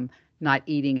comes from not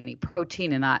eating any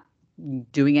protein and not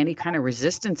doing any kind of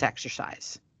resistance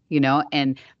exercise,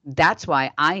 and that's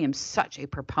why I am such a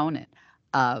proponent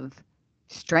of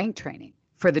strength training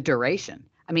for the duration.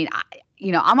 I mean,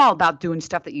 I'm all about doing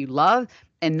stuff that you love,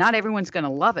 and not everyone's going to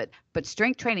love it, but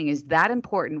strength training is that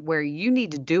important where you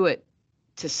need to do it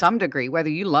to some degree, whether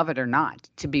you love it or not,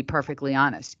 to be perfectly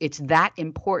honest. It's that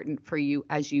important for you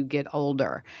as you get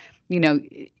older.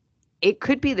 It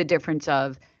could be the difference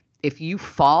of if you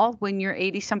fall when you're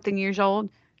 80 something years old,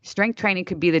 strength training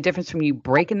could be the difference from you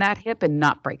breaking that hip and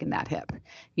not breaking that hip.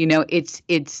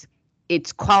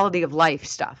 It's quality of life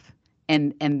stuff.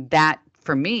 And that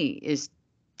for me is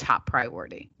top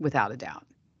priority without a doubt.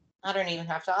 I don't even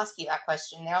have to ask you that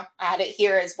question now. I had it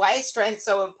here as why is strength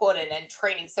so important and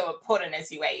training so important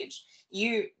as you age?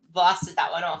 You blasted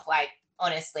that one off. Like,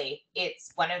 honestly,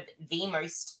 it's one of the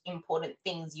most important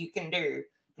things you can do,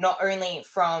 not only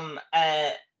from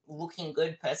a looking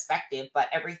good perspective, but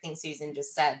everything Susan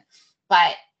just said.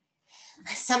 But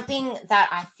something that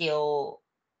I feel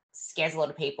scares a lot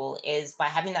of people is by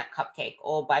having that cupcake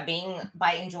or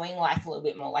by enjoying life a little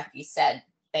bit more, like you said,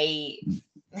 they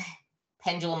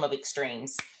pendulum of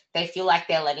extremes. They feel like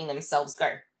they're letting themselves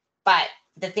go. But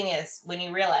the thing is, when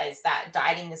you realize that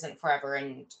dieting isn't forever,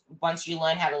 and once you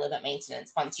learn how to live at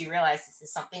maintenance, once you realize this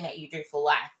is something that you do for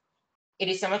life, it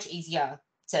is so much easier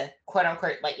to quote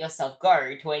unquote let yourself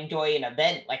go to enjoy an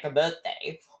event like a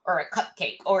birthday or a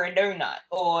cupcake or a donut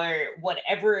or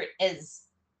whatever it is,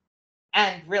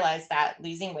 and realize that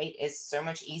losing weight is so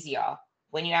much easier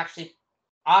when you actually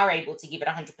are able to give it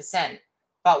 100%.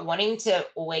 But wanting to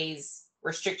always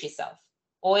restrict yourself,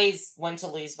 always want to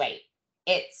lose weight,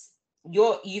 it's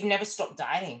you've never stopped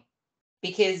dieting,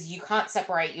 because you can't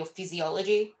separate your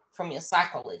physiology from your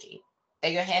psychology.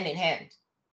 They go hand in hand.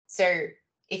 So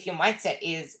if your mindset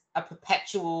is a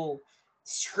perpetual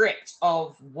script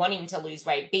of wanting to lose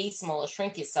weight, be smaller,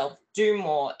 shrink yourself, do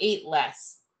more, eat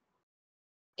less,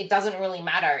 it doesn't really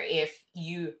matter if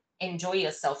you enjoy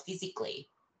yourself physically,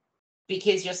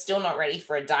 because you're still not ready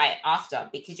for a diet after,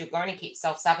 because you're going to keep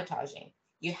self-sabotaging.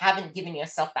 You haven't given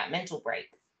yourself that mental break.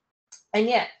 And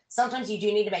yet, sometimes you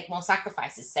do need to make more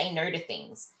sacrifices, say no to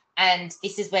things. And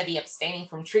this is where the abstaining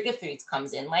from trigger foods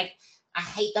comes in. Like, I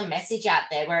hate the message out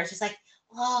there where it's just like,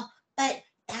 oh, but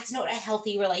that's not a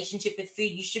healthy relationship with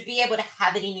food. You should be able to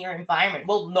have it in your environment.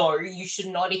 Well, no, you should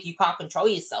not if you can't control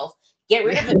yourself. Get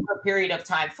rid of it for a period of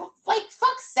time. For like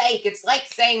fuck's sake, it's like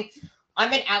saying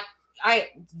I'm an I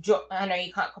know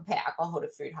you can't compare alcohol to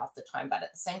food half the time, but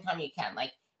at the same time you can.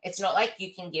 Like, it's not like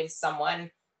you can give someone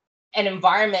an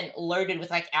environment loaded with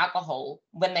like alcohol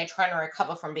when they're trying to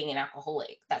recover from being an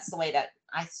alcoholic. That's the way that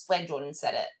I swear Jordan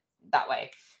said it that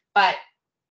way. But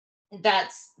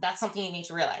that's something you need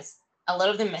to realize. A lot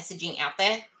of the messaging out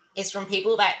there is from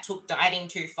people that took dieting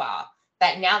too far,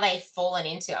 that now they've fallen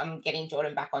into, I'm getting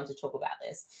Jordan back on to talk about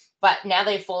this, but now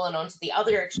they've fallen onto the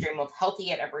other extreme of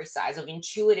healthy at every size, of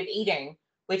intuitive eating,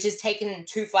 which is taken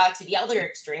too far to the other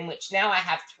extreme, which now I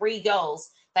have 3 girls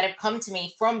that have come to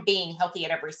me from being healthy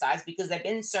at every size because they've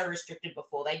been so restricted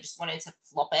before. They just wanted to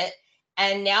flop it.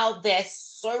 And now they're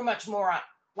so much more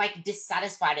like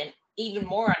dissatisfied and even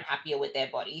more unhappier with their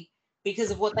body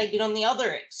because of what they did on the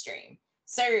other extreme.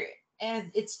 So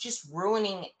it's just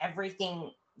ruining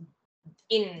everything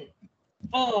in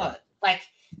like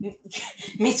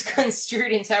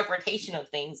misconstrued interpretation of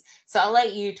things. So I'll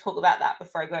let you talk about that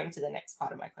before I go into the next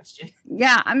part of my question.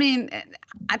 Yeah, I mean,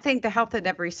 I think the health at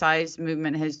every size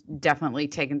movement has definitely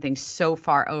taken things so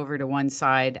far over to one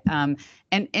side. And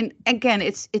again,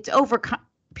 it's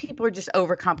people are just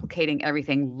overcomplicating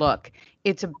everything. Look,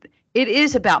 it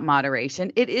is about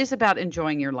moderation. It is about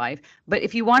enjoying your life. But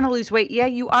if you want to lose weight, yeah,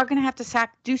 you are going to have to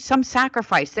do some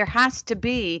sacrifice. There has to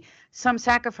be some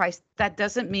sacrifice. That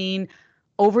doesn't mean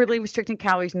overly restricting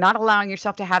calories, not allowing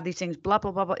yourself to have these things, blah,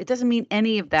 blah, blah, blah. It doesn't mean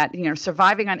any of that,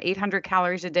 surviving on 800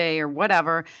 calories a day or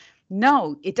whatever.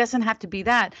 No, it doesn't have to be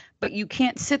that. But you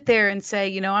can't sit there and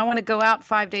say, I want to go out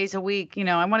 5 days a week.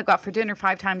 I want to go out for dinner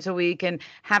 5 times a week and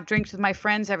have drinks with my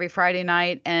friends every Friday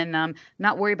night and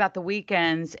not worry about the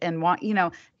weekends and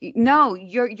no,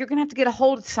 you're going to have to get a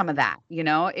hold of some of that,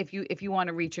 if you want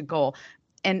to reach a goal.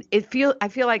 And I feel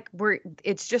like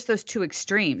it's just those two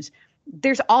extremes.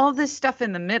 There's all of this stuff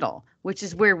in the middle, which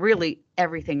is where really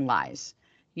everything lies.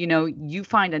 You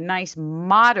find a nice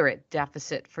moderate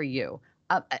deficit for you,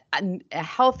 a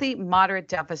healthy moderate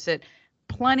deficit,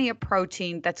 plenty of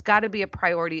protein. That's got to be a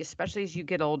priority, especially as you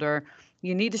get older.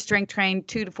 You need to strength train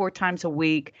 2 to 4 times a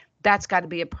week. That's got to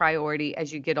be a priority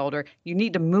as you get older. You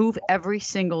need to move every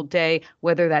single day,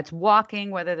 whether that's walking,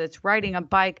 whether that's riding a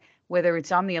bike, whether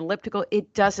it's on the elliptical.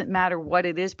 It doesn't matter what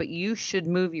it is, but you should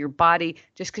move your body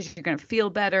just because you're going to feel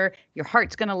better. Your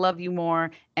heart's going to love you more,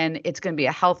 and it's going to be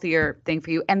a healthier thing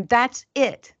for you. And that's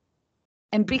it.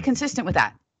 And be consistent with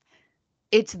that.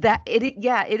 It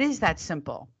is that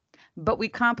simple, but we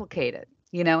complicate it.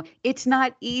 It's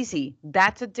not easy.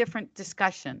 That's a different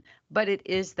discussion, but it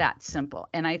is that simple.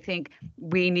 And I think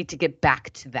we need to get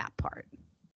back to that part.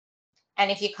 And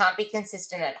if you can't be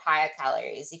consistent at higher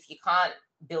calories, if you can't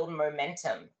build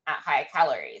momentum at higher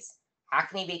calories, how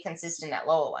can you be consistent at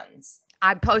lower ones?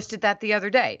 I posted that the other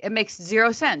day. It makes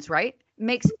 0 sense, right? It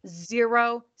makes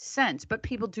 0 sense, but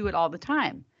people do it all the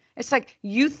time. It's like,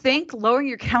 you think lowering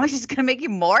your calories is going to make you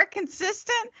more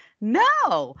consistent?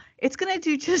 No, it's going to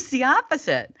do just the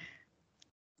opposite.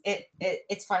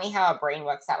 it's funny how our brain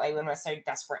works that way when we're so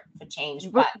desperate for change.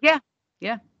 Well, But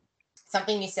yeah.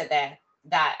 something you said there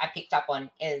that I picked up on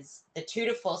is the 2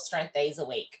 to 4 strength days a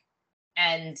week.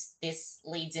 And this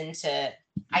leads into,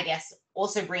 I guess,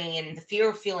 also bringing in the fear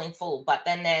of feeling full, but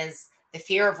then there's the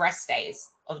fear of rest days,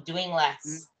 of doing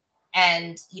less.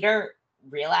 And you don't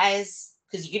realize,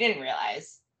 because you didn't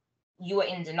realize, you were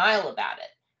in denial about it.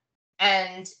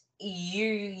 And you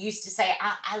used to say,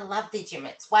 I love the gym.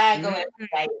 It's why I go every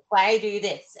day. It's why I do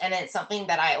this. And it's something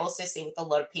that I also see with a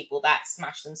lot of people that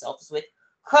smash themselves with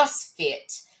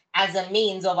CrossFit as a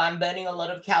means of, I'm burning a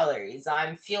lot of calories,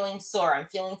 I'm feeling sore, I'm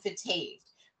feeling fatigued.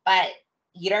 But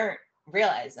you don't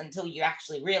realize until you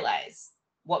actually realize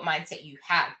what mindset you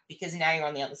have, because now you're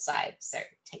on the other side. So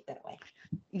take that away.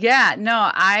 Yeah,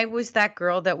 no, I was that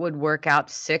girl that would work out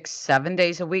 6, 7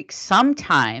 days a week,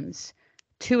 sometimes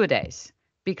 2 a days.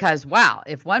 Because wow,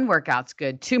 if one workout's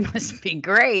good, two must be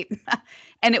great.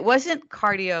 And it wasn't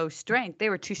cardio strength. They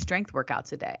were 2 strength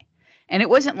workouts a day. And it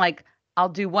wasn't like I'll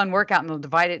do one workout and I'll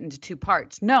divide it into 2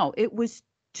 parts. No, it was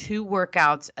 2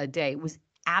 workouts a day. It was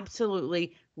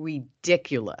absolutely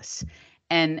ridiculous.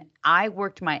 And I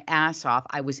worked my ass off.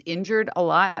 I was injured a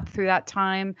lot through that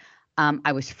time.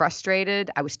 I was frustrated.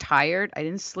 I was tired. I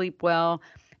didn't sleep well.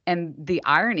 And the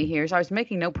irony here is I was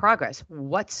making no progress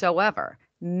whatsoever,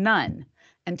 none,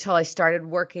 until I started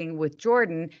working with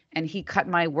Jordan and he cut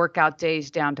my workout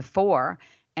days down to 4.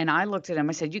 And I looked at him,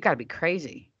 I said, "You got to be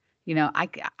crazy. You know,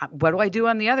 what do I do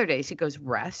on the other days?" He goes,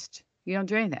 "Rest. You don't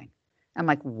do anything." I'm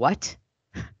like, "What?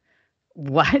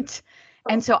 What?"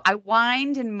 And so I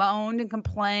whined and moaned and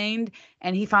complained.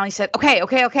 And he finally said, "Okay,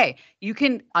 okay, okay. You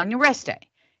can, on your rest day,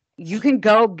 you can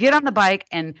go get on the bike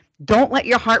and don't let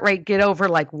your heart rate get over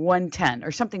like 110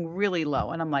 or something really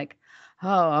low." And I'm like,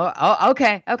 oh,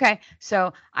 okay, okay.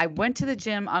 So I went to the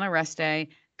gym on a rest day,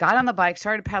 got on the bike,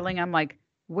 started pedaling. I'm like,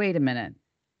 wait a minute,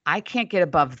 I can't get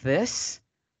above this.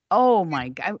 Oh my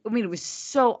God. I mean, it was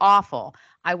so awful.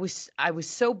 I was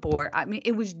so bored. I mean,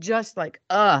 it was just like,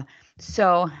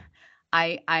 So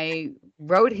I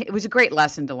wrote, it was a great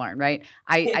lesson to learn, right?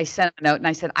 I sent him a note and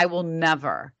I said, "I will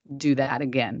never do that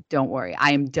again. Don't worry.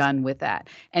 I am done with that."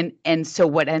 And so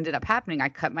what ended up happening, I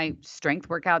cut my strength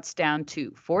workouts down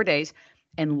to 4 days,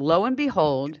 and lo and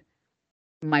behold,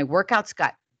 my workouts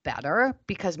got better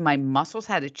because my muscles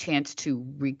had a chance to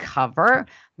recover.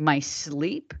 My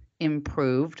sleep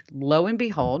improved. Lo and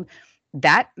behold,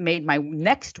 that made my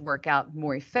next workout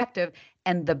more effective.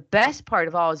 And the best part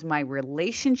of all is my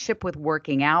relationship with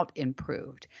working out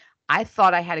improved. I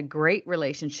thought I had a great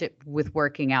relationship with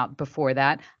working out before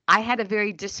that. I had a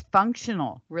very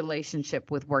dysfunctional relationship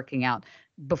with working out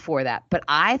before that, but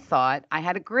I thought I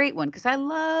had a great one because I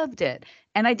loved it.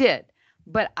 And I did.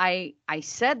 But I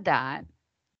said that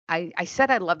I said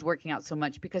I loved working out so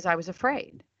much because I was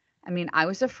afraid. I mean, I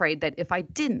was afraid that if I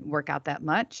didn't work out that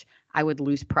much, I would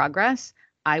lose progress.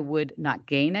 I would not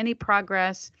gain any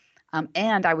progress,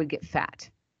 and I would get fat.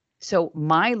 So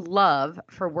my love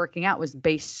for working out was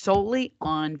based solely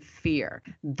on fear.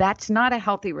 That's not a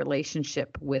healthy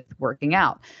relationship with working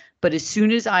out. But as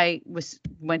soon as I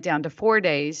went down to 4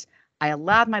 days, I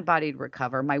allowed my body to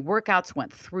recover. My workouts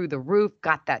went through the roof,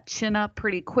 got that chin up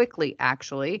pretty quickly,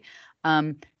 actually.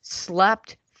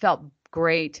 Slept, felt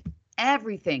great,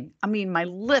 everything. I mean, my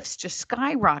lifts just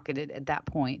skyrocketed at that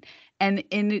point. And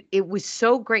it was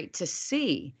so great to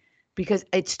see because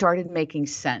it started making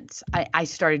sense. I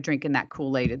started drinking that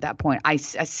Kool-Aid at that point. I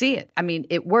see it. I mean,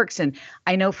 it works. And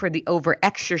I know for the over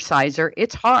exerciser,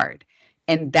 it's hard.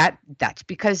 And that's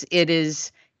because it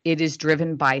is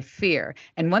driven by fear.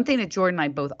 And one thing that Jordan and I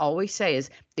both always say is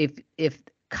if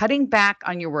cutting back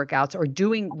on your workouts or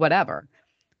doing whatever,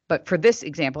 but for this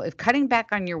example, if cutting back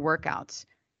on your workouts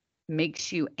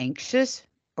makes you anxious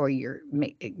or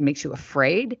it makes you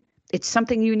afraid, it's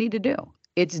something you need to do.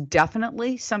 It's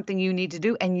definitely something you need to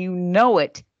do, and you know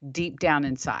it deep down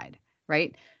inside,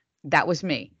 right? That was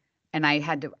me. And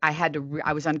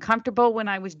I was uncomfortable when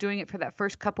I was doing it for that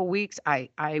first couple weeks.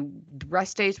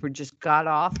 Rest days were just god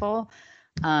awful.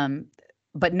 Um,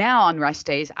 but now on rest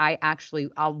days,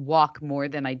 I'll walk more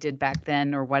than I did back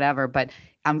then or whatever. But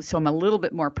I'm a little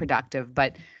bit more productive.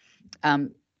 But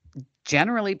um,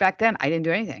 generally back then, I didn't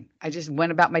do anything. I just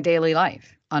went about my daily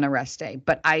life on a rest day.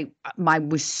 But I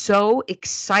was so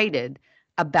excited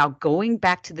about going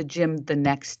back to the gym the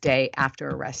next day after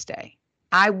a rest day.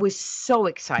 I was so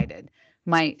excited.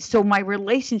 My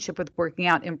relationship with working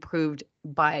out improved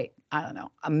by, I don't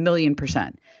know,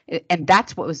 1,000,000%. And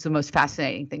that's what was the most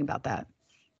fascinating thing about that.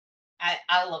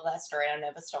 I love that story. I'll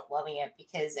never stop loving it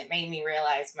because it made me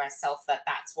realize myself that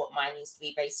that's what mine used to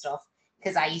be based off.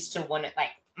 Because I used to want it, like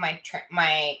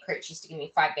my coach used to give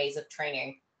me 5 days of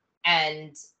training,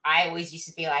 and I always used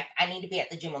to be like, I need to be at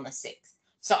the gym on the 6th,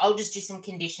 so I'll just do some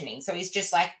conditioning. So he's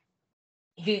just like,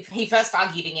 he first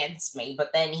argued against me,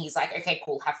 but then he's like, okay,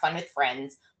 cool, have fun with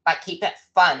friends, but keep it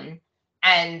fun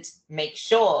and make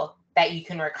sure that you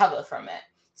can recover from it.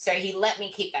 So he let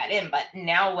me keep that in. But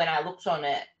now when I looked on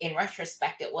it in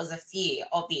retrospect, it was a fear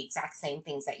of the exact same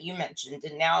things that you mentioned.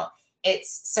 And now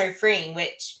it's so freeing,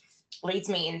 which leads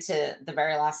me into the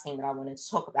very last thing that I wanted to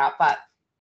talk about. But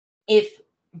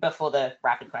before the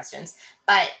rapid questions,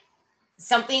 but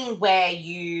something where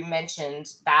you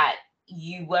mentioned that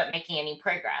you weren't making any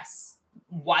progress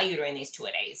while you're doing these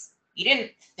 2-a-days. You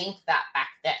didn't think that back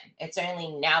then. It's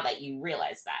only now that you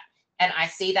realize that. And I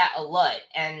see that a lot.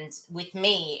 And with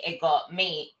me, it got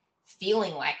me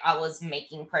feeling like I was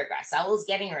making progress. I was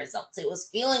getting results. It was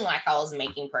feeling like I was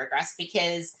making progress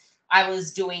because I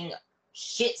was doing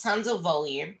shit tons of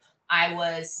volume. I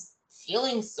was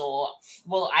feeling sore.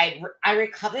 Well, I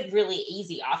recovered really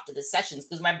easy after the sessions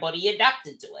because my body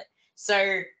adapted to it. So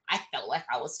I felt like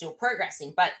I was still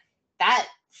progressing, but that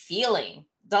feeling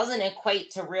doesn't equate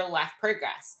to real life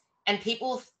progress. And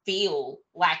people feel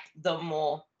like the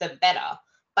more, the better.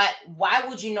 But why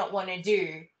would you not want to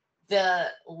do the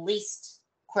least,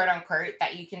 quote unquote,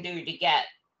 that you can do to get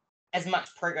as much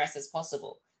progress as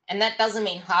possible? And that doesn't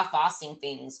mean half-assing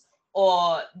things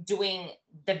or doing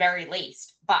the very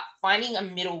least, but finding a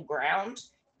middle ground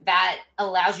that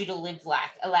allows you to live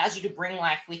life, allows you to bring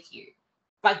life with you,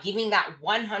 but giving that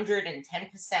 110%.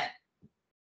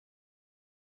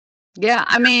 Yeah,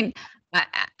 I mean,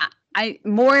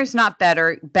 more is not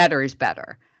better. Better is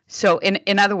better. So,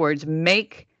 in other words,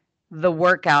 make the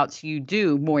workouts you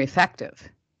do more effective.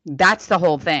 That's the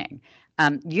whole thing.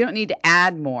 You don't need to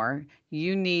add more.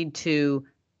 You need to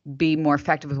be more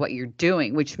effective with what you're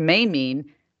doing, which may mean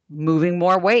moving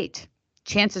more weight.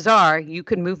 Chances are you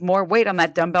could move more weight on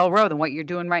that dumbbell row than what you're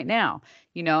doing right now.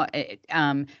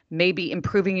 Maybe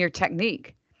improving your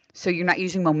technique so you're not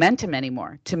using momentum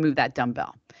anymore to move that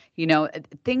dumbbell.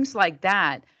 Things like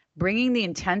that, bringing the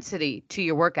intensity to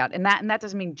your workout. And that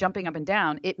doesn't mean jumping up and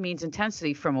down. It means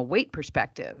intensity from a weight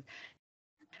perspective.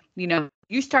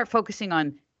 You start focusing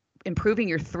on improving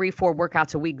your 3-4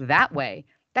 workouts a week that way.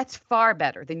 That's far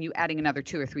better than you adding another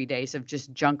 2 or 3 days of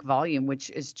just junk volume, which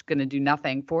is going to do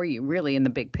nothing for you really in the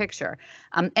big picture.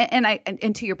 And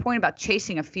to your point about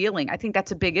chasing a feeling, I think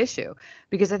that's a big issue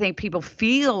because I think people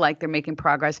feel like they're making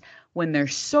progress when they're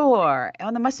sore.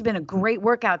 Oh, that must have been a great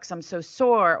workout because I'm so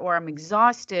sore, or I'm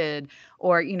exhausted,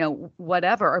 or,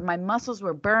 whatever, or my muscles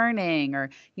were burning, or,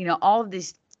 all of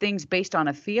these things based on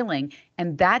a feeling.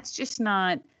 And that's just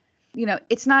not,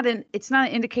 it's not an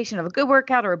indication of a good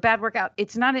workout or a bad workout.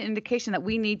 It's not an indication that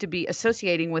we need to be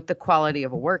associating with the quality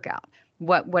of a workout.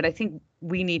 What I think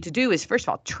we need to do is, first of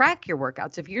all, track your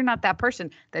workouts. If you're not that person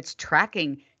that's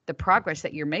tracking the progress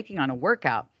that you're making on a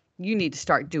workout, you need to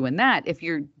start doing that. If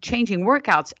you're changing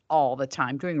workouts all the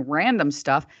time, doing random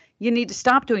stuff, you need to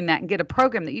stop doing that and get a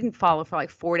program that you can follow for like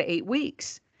 4 to 8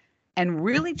 weeks and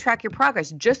really track your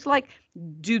progress. Just like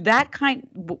do that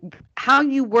how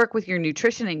you work with your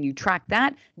nutrition and you track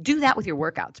that, do that with your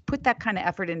workouts. Put that kind of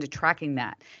effort into tracking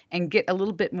that and get a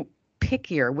little bit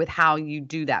pickier with how you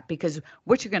do that, because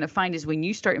what you're going to find is when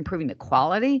you start improving the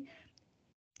quality,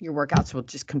 your workouts will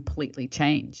just completely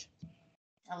change.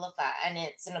 I love that. And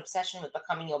it's an obsession with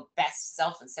becoming your best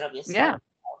self instead of yourself. Yeah.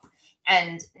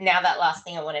 And now that last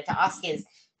thing I wanted to ask is,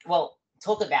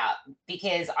 talk about,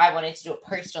 because I wanted to do a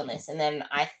post on this, and then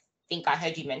I think I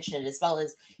heard you mention it as well,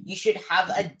 is you should have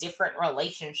a different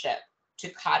relationship to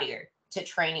cardio, to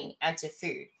training, and to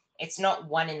food. It's not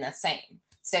one and the same.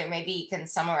 So maybe you can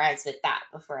summarize with that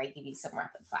before I give you some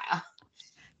rapid fire.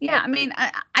 Yeah, I mean,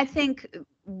 I think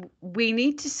we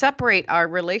need to separate our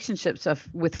relationships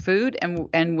with food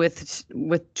and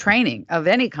with training of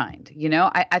any kind.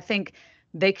 I think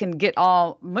they can get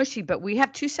all mushy, but we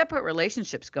have two separate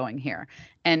relationships going here.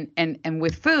 And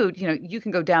with food, you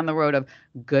can go down the road of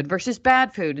good versus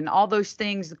bad food and all those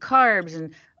things, the carbs,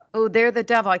 and oh, they're the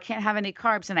devil. I can't have any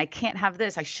carbs and I can't have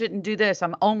this. I shouldn't do this.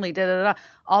 I'm only da da da,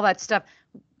 all that stuff.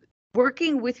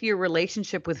 Working with your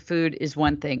relationship with food is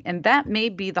one thing, and that may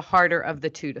be the harder of the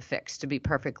two to fix, to be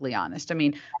perfectly honest. I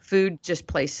mean, food just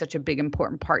plays such a big,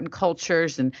 important part in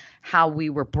cultures, and how we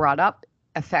were brought up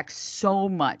affects so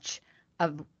much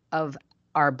of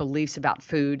our beliefs about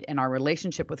food and our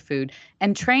relationship with food.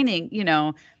 And training,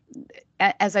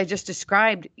 as I just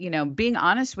described, being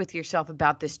honest with yourself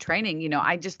about this training.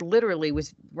 I just literally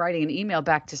was writing an email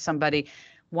back to somebody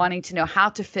wanting to know how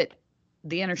to fit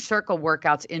the inner circle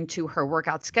workouts into her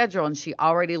workout schedule, and she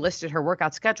already listed her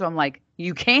workout schedule. I'm like,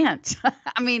 you can't.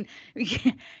 I mean,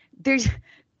 there's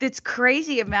this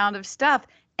crazy amount of stuff.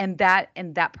 And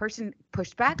that person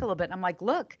pushed back a little bit. I'm like,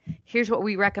 look, here's what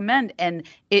we recommend. And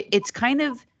it's kind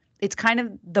of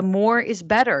the more is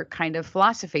better kind of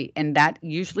philosophy. And that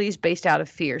usually is based out of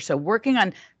fear. So working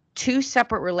on two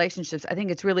separate relationships, I think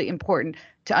it's really important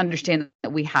to understand that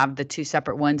we have the two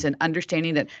separate ones, and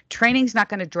understanding that training's not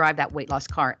going to drive that weight loss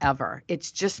car ever.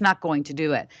 It's just not going to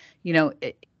do it.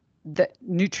 The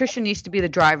nutrition needs to be the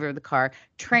driver of the car.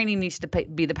 Training needs to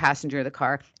be the passenger of the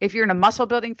car. If you're in a muscle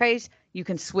building phase, you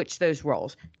can switch those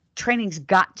roles. Training's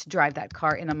got to drive that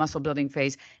car in a muscle building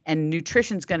phase, and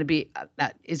nutrition's going to be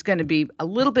is going to be a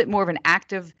little bit more of an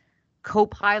active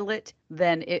co-pilot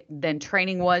than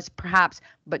training was, perhaps.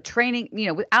 But training,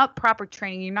 without proper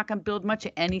training, you're not going to build much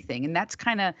of anything. And that's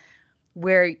kind of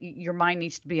where your mind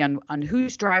needs to be on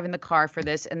who's driving the car for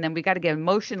this. And then we got to get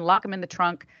emotion, lock them in the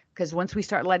trunk, because once we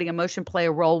start letting emotion play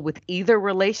a role with either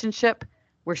relationship,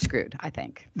 we're screwed, I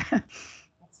think.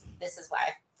 This is why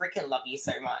I freaking love you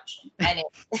so much. And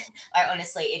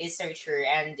honestly, it is so true.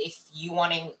 And if you're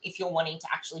wanting to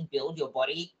actually build your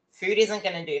body, food isn't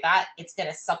going to do that. It's going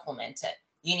to supplement it.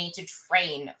 You need to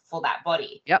train for that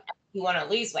body. Yep. If you want to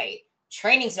lose weight,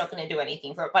 training's not going to do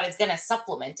anything for it, but it's going to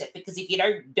supplement it, because if you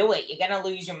don't do it, you're going to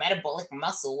lose your metabolic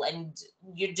muscle, and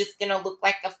you're just going to look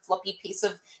like a floppy piece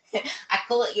of, I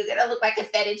call it, you're going to look like a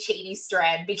fettuccine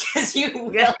strand, because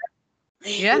you're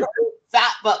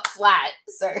fat but flat.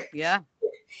 So yeah.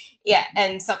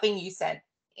 And something you said,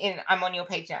 and I'm on your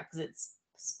page now because it's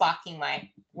sparking my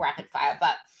rapid fire,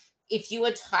 but if you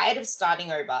are tired of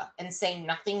starting over and saying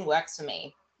nothing works for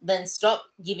me, then stop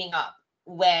giving up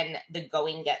when the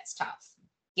going gets tough.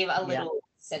 Give a little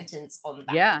sentence on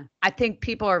that. Yeah, I think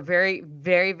people are very,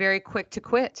 very, very quick to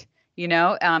quit.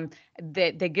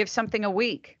 They give something a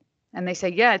week and they say,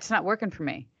 yeah, it's not working for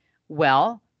me.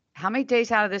 Well, how many days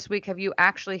out of this week have you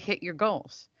actually hit your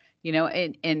goals?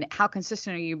 And how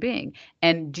consistent are you being?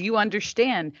 And do you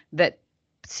understand that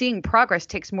seeing progress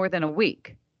takes more than a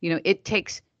week? It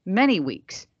takes many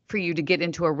weeks for you to get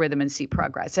into a rhythm and see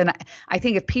progress. And I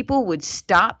think if people would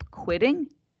stop quitting,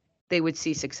 they would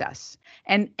see success.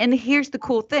 And here's the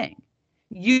cool thing.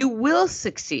 You will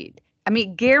succeed. I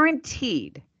mean,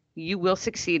 guaranteed you will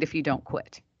succeed if you don't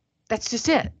quit. That's just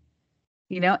it.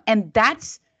 And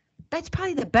that's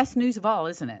probably the best news of all,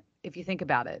 isn't it? If you think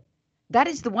about it. That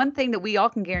is the one thing that we all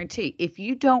can guarantee. If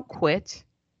you don't quit,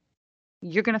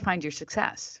 you're going to find your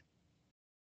success.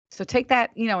 So take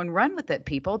that, and run with it,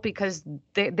 people, because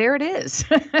there it is.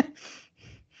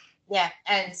 Yeah.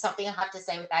 And something I have to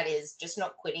say with that is just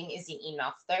not quitting isn't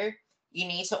enough, though. You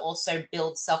need to also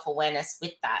build self-awareness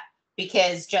with that,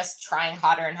 because just trying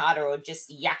harder and harder, or just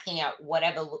yakking out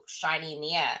whatever looks shiny in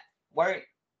the air, won't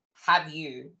have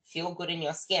you feel good in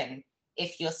your skin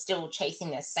if you're still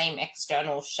chasing the same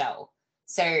external shell.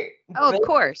 So, of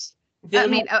course. I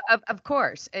mean, of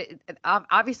course,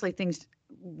 obviously things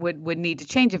would need to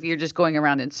change if you're just going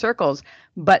around in circles.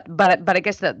 But I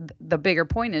guess the bigger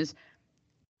point is,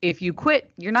 if you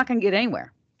quit, you're not going to get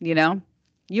anywhere.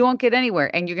 You won't get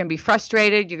anywhere, and you're going to be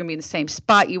frustrated. You're going to be in the same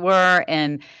spot you were,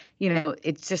 and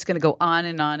it's just going to go on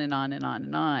and on and on and on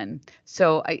and on.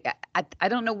 So I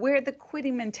don't know where the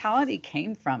quitting mentality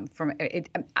came from.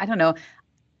 I don't know.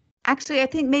 Actually, I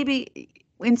think maybe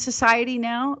in society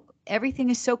now,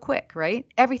 everything is so quick, right?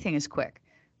 Everything is quick.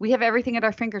 We have everything at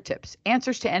our fingertips.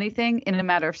 Answers to anything in a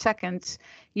matter of seconds.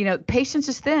 Patience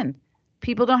is thin.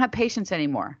 People don't have patience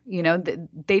anymore.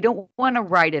 They don't want to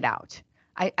write it out.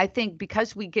 I think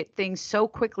because we get things so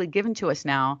quickly given to us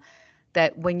now,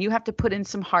 that when you have to put in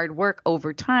some hard work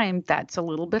over time, that's a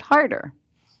little bit harder.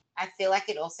 I feel like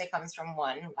it also comes from,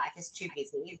 one, life is too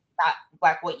busy. That,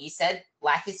 like what you said,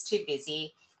 life is too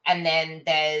busy. And then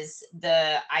there's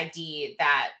the idea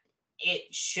that it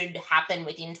should happen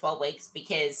within 12 weeks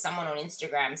because someone on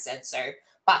Instagram said so.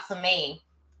 But for me,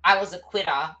 I was a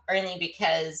quitter only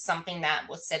because something that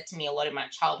was said to me a lot in my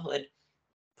childhood,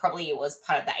 probably it was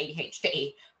part of the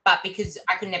ADHD, but because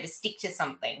I could never stick to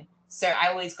something. So I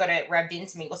always got it rubbed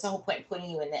into me. What's the whole point of putting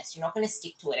you in this? You're not going to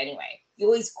stick to it anyway. You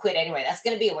always quit anyway. That's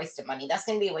going to be a waste of money. That's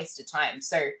going to be a waste of time.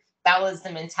 So that was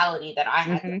the mentality that I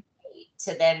had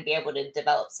to then be able to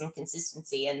develop some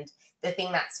consistency. And the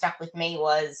thing that stuck with me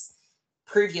was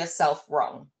prove yourself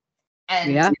wrong.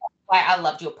 And that's why I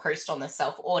loved your post on the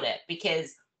self-audit,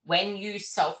 because when you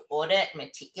self-audit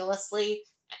meticulously,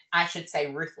 I should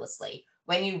say ruthlessly,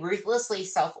 when you ruthlessly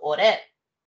self-audit,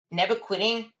 never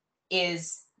quitting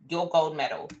is your gold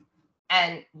medal.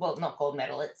 And not gold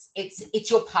medal,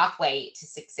 it's your pathway to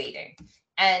succeeding.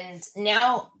 And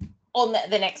now on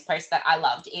the next post that I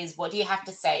loved is, what do you have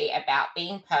to say about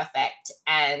being perfect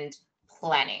and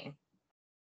planning?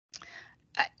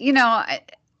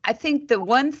 I think the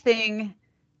one thing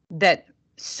that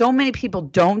so many people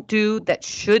don't do that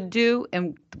should do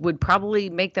and would probably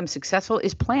make them successful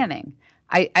is planning.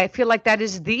 I feel like that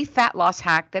is the fat loss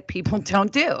hack that people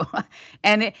don't do.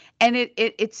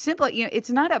 It's simple. It's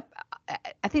not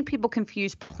I think people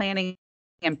confuse planning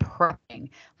and prepping,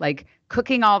 like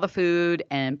cooking all the food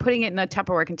and putting it in the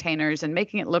Tupperware containers and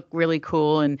making it look really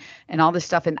cool and all this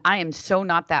stuff. And I am so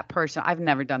not that person. I've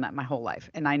never done that my whole life,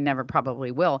 and I never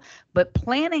probably will. But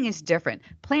planning is different.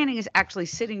 Planning is actually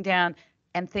sitting down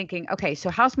and thinking, okay, so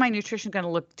how's my nutrition going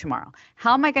to look tomorrow?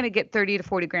 How am I going to get 30 to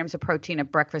 40 grams of protein at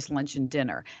breakfast, lunch, and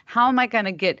dinner? How am I going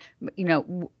to get,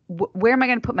 where am I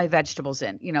going to put my vegetables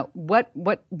in?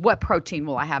 What protein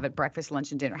will I have at breakfast,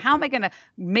 lunch, and dinner? How am I going to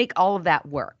make all of that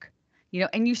work?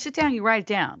 And you sit down, you write it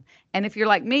down. And if you're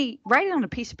like me, write it on a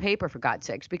piece of paper, for God's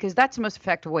sakes, because that's the most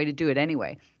effective way to do it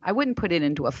anyway. I wouldn't put it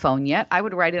into a phone yet. I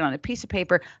would write it on a piece of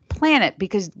paper, plan it,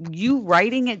 because you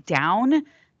writing it down,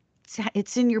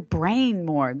 it's in your brain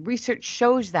more. Research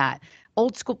shows that.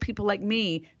 Old school people like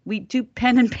me, we do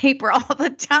pen and paper all the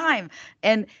time.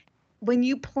 And when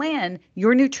you plan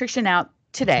your nutrition out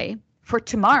today for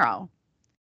tomorrow,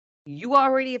 you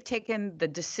already have taken the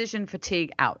decision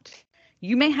fatigue out.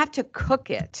 You may have to cook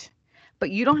it,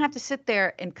 but you don't have to sit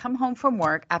there and come home from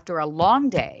work after a long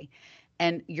day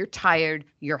and you're tired,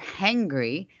 you're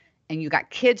hangry, and you got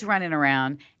kids running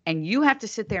around, and you have to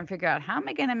sit there and figure out, how am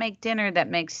I going to make dinner that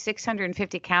makes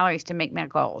 650 calories to make my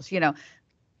goals?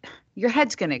 Your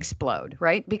head's going to explode,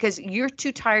 right? Because you're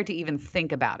too tired to even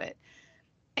think about it.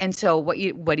 And so what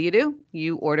do?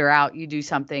 You order out, you do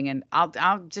something, and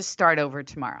I'll just start over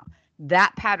tomorrow.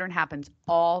 That pattern happens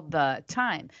all the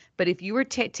time. But if you were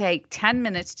to take 10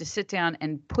 minutes to sit down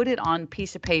and put it on a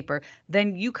piece of paper,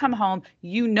 then you come home,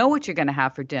 you know what you're going to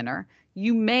have for dinner.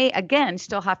 You may, again,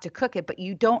 still have to cook it, but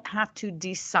you don't have to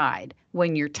decide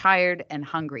when you're tired and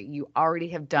hungry. You already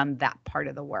have done that part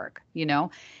of the work,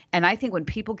 And I think when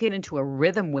people get into a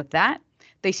rhythm with that,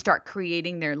 they start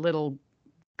creating their little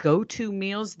go-to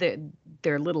meals,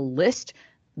 their little list.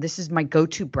 This is my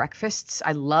go-to breakfasts.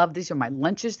 I love these are my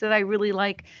lunches that I really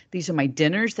like. These are my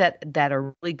dinners that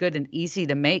are really good and easy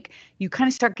to make. You kind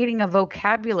of start getting a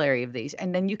vocabulary of these,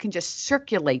 and then you can just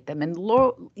circulate them. And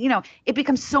it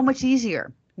becomes so much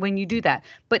easier when you do that.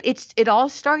 But it all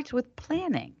starts with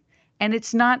planning, and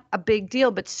it's not a big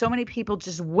deal. But so many people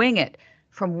just wing it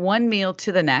from one meal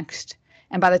to the next.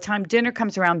 And by the time dinner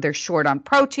comes around, they're short on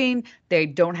protein. They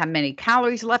don't have many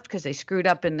calories left because they screwed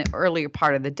up in the earlier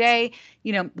part of the day.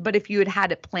 But if you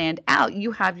had it planned out,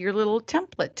 you have your little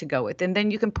template to go with. And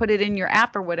then you can put it in your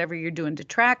app or whatever you're doing to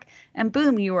track, and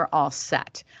boom, you are all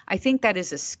set. I think that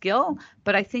is a skill,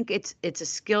 but I think it's a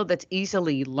skill that's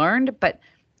easily learned, but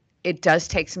it does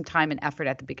take some time and effort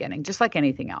at the beginning, just like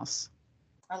anything else.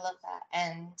 I love that.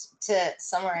 And to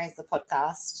summarize the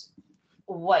podcast,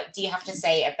 what do you have to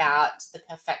say about the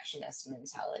perfectionist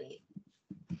mentality?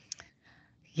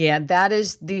 Yeah, that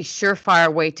is the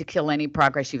surefire way to kill any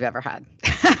progress you've ever had.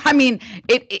 I mean,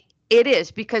 it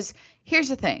is, because here's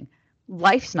the thing.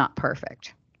 Life's not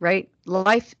perfect, right?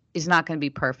 Life is not going to be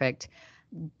perfect.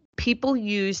 People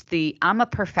use the I'm a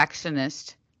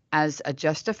perfectionist as a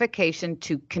justification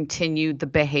to continue the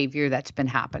behavior that's been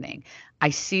happening. I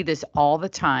see this all the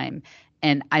time,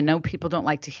 and I know people don't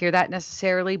like to hear that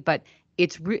necessarily, but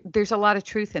there's a lot of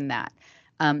truth in that.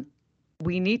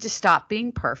 We need to stop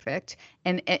being perfect.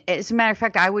 And as a matter of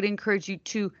fact, I would encourage you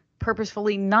to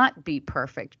purposefully not be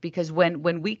perfect, because when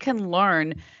we can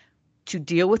learn to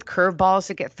deal with curveballs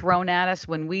that get thrown at us,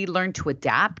 when we learn to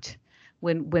adapt,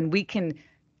 when we can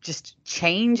just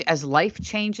change as life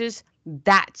changes,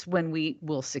 that's when we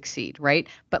will succeed, right?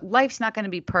 But life's not going to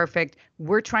be perfect.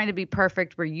 We're trying to be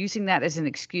perfect. We're using that as an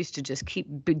excuse to just keep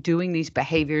doing these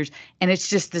behaviors. And it's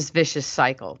just this vicious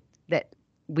cycle that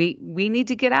we need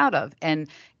to get out of. And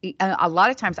a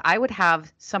lot of times I would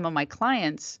have some of my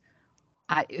clients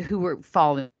who were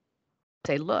falling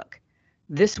say, look,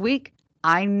 this week,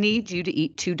 I need you to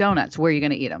eat 2 donuts. Where are you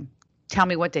going to eat them? Tell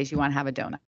me what days you want to have a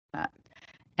donut.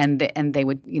 And they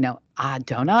would,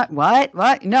 donut?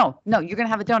 What? No, you're going to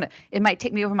have a donut. It might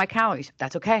take me over my calories.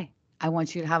 That's okay. I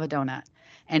want you to have a donut.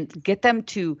 And get them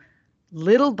to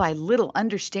little by little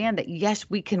understand that, yes,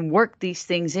 we can work these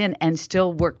things in and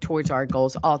still work towards our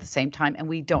goals all at the same time. And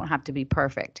we don't have to be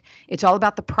perfect. It's all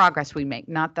about the progress we make,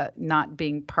 not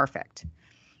being perfect.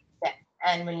 Yeah.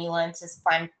 And when you learn to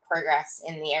find progress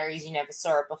in the areas you never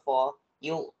saw it before,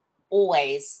 you'll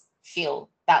always feel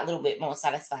that little bit more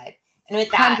satisfied. And with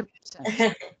that,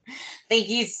 100%. thank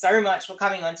you so much for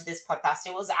coming on to this podcast.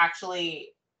 It was actually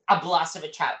a blast of a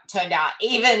chat. Turned out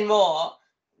even more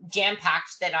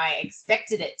jam-packed than I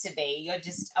expected it to be. You're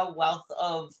just a wealth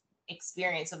of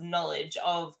experience, of knowledge,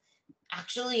 of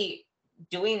actually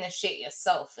doing the shit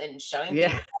yourself and showing people Yeah.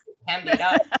 how it can be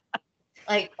done.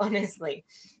 Like, honestly.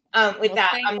 With Well,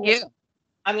 that, thank you.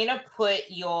 I'm gonna put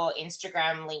your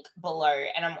Instagram link below,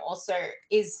 and I'm also,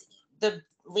 is the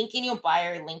link in your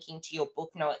bio linking to your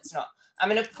book? No, it's not. I'm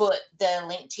gonna put the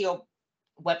link to your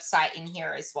website in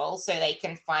here as well, so they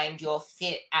can find your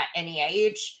Fit at Any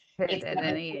Age. Fit It's at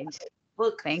any age.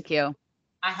 book. Thank you.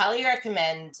 I highly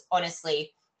recommend,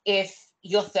 honestly, if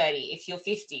you're 30, if you're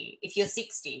 50, if you're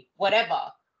 60, whatever,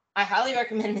 I highly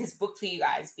recommend this book for you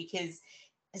guys, because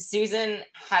Susan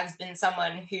has been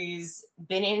someone who's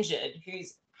been injured,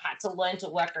 who's had to learn to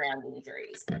work around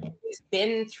injuries, who's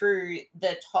been through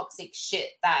the toxic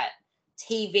shit that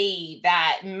TV,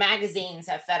 that magazines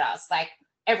have fed us, like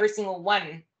every single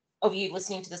one of you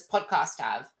listening to this podcast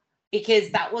have,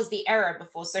 because that was the era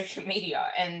before social media.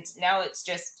 And now it's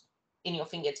just in your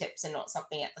fingertips and not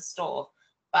something at the store.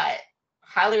 But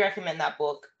highly recommend that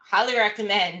book. Highly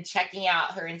recommend checking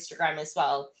out her Instagram as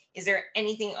well. Is there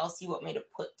anything else you want me to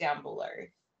put down below?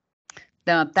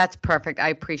 No, that's perfect. I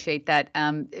appreciate that.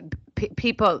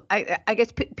 People, I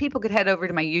guess people could head over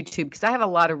to my YouTube because I have a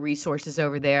lot of resources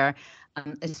over there,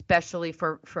 especially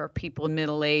for people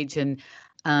middle age, and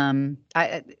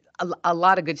a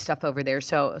lot of good stuff over there.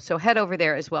 So head over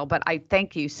there as well. But I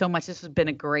thank you so much. This has been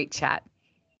a great chat.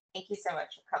 Thank you so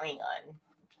much for coming on.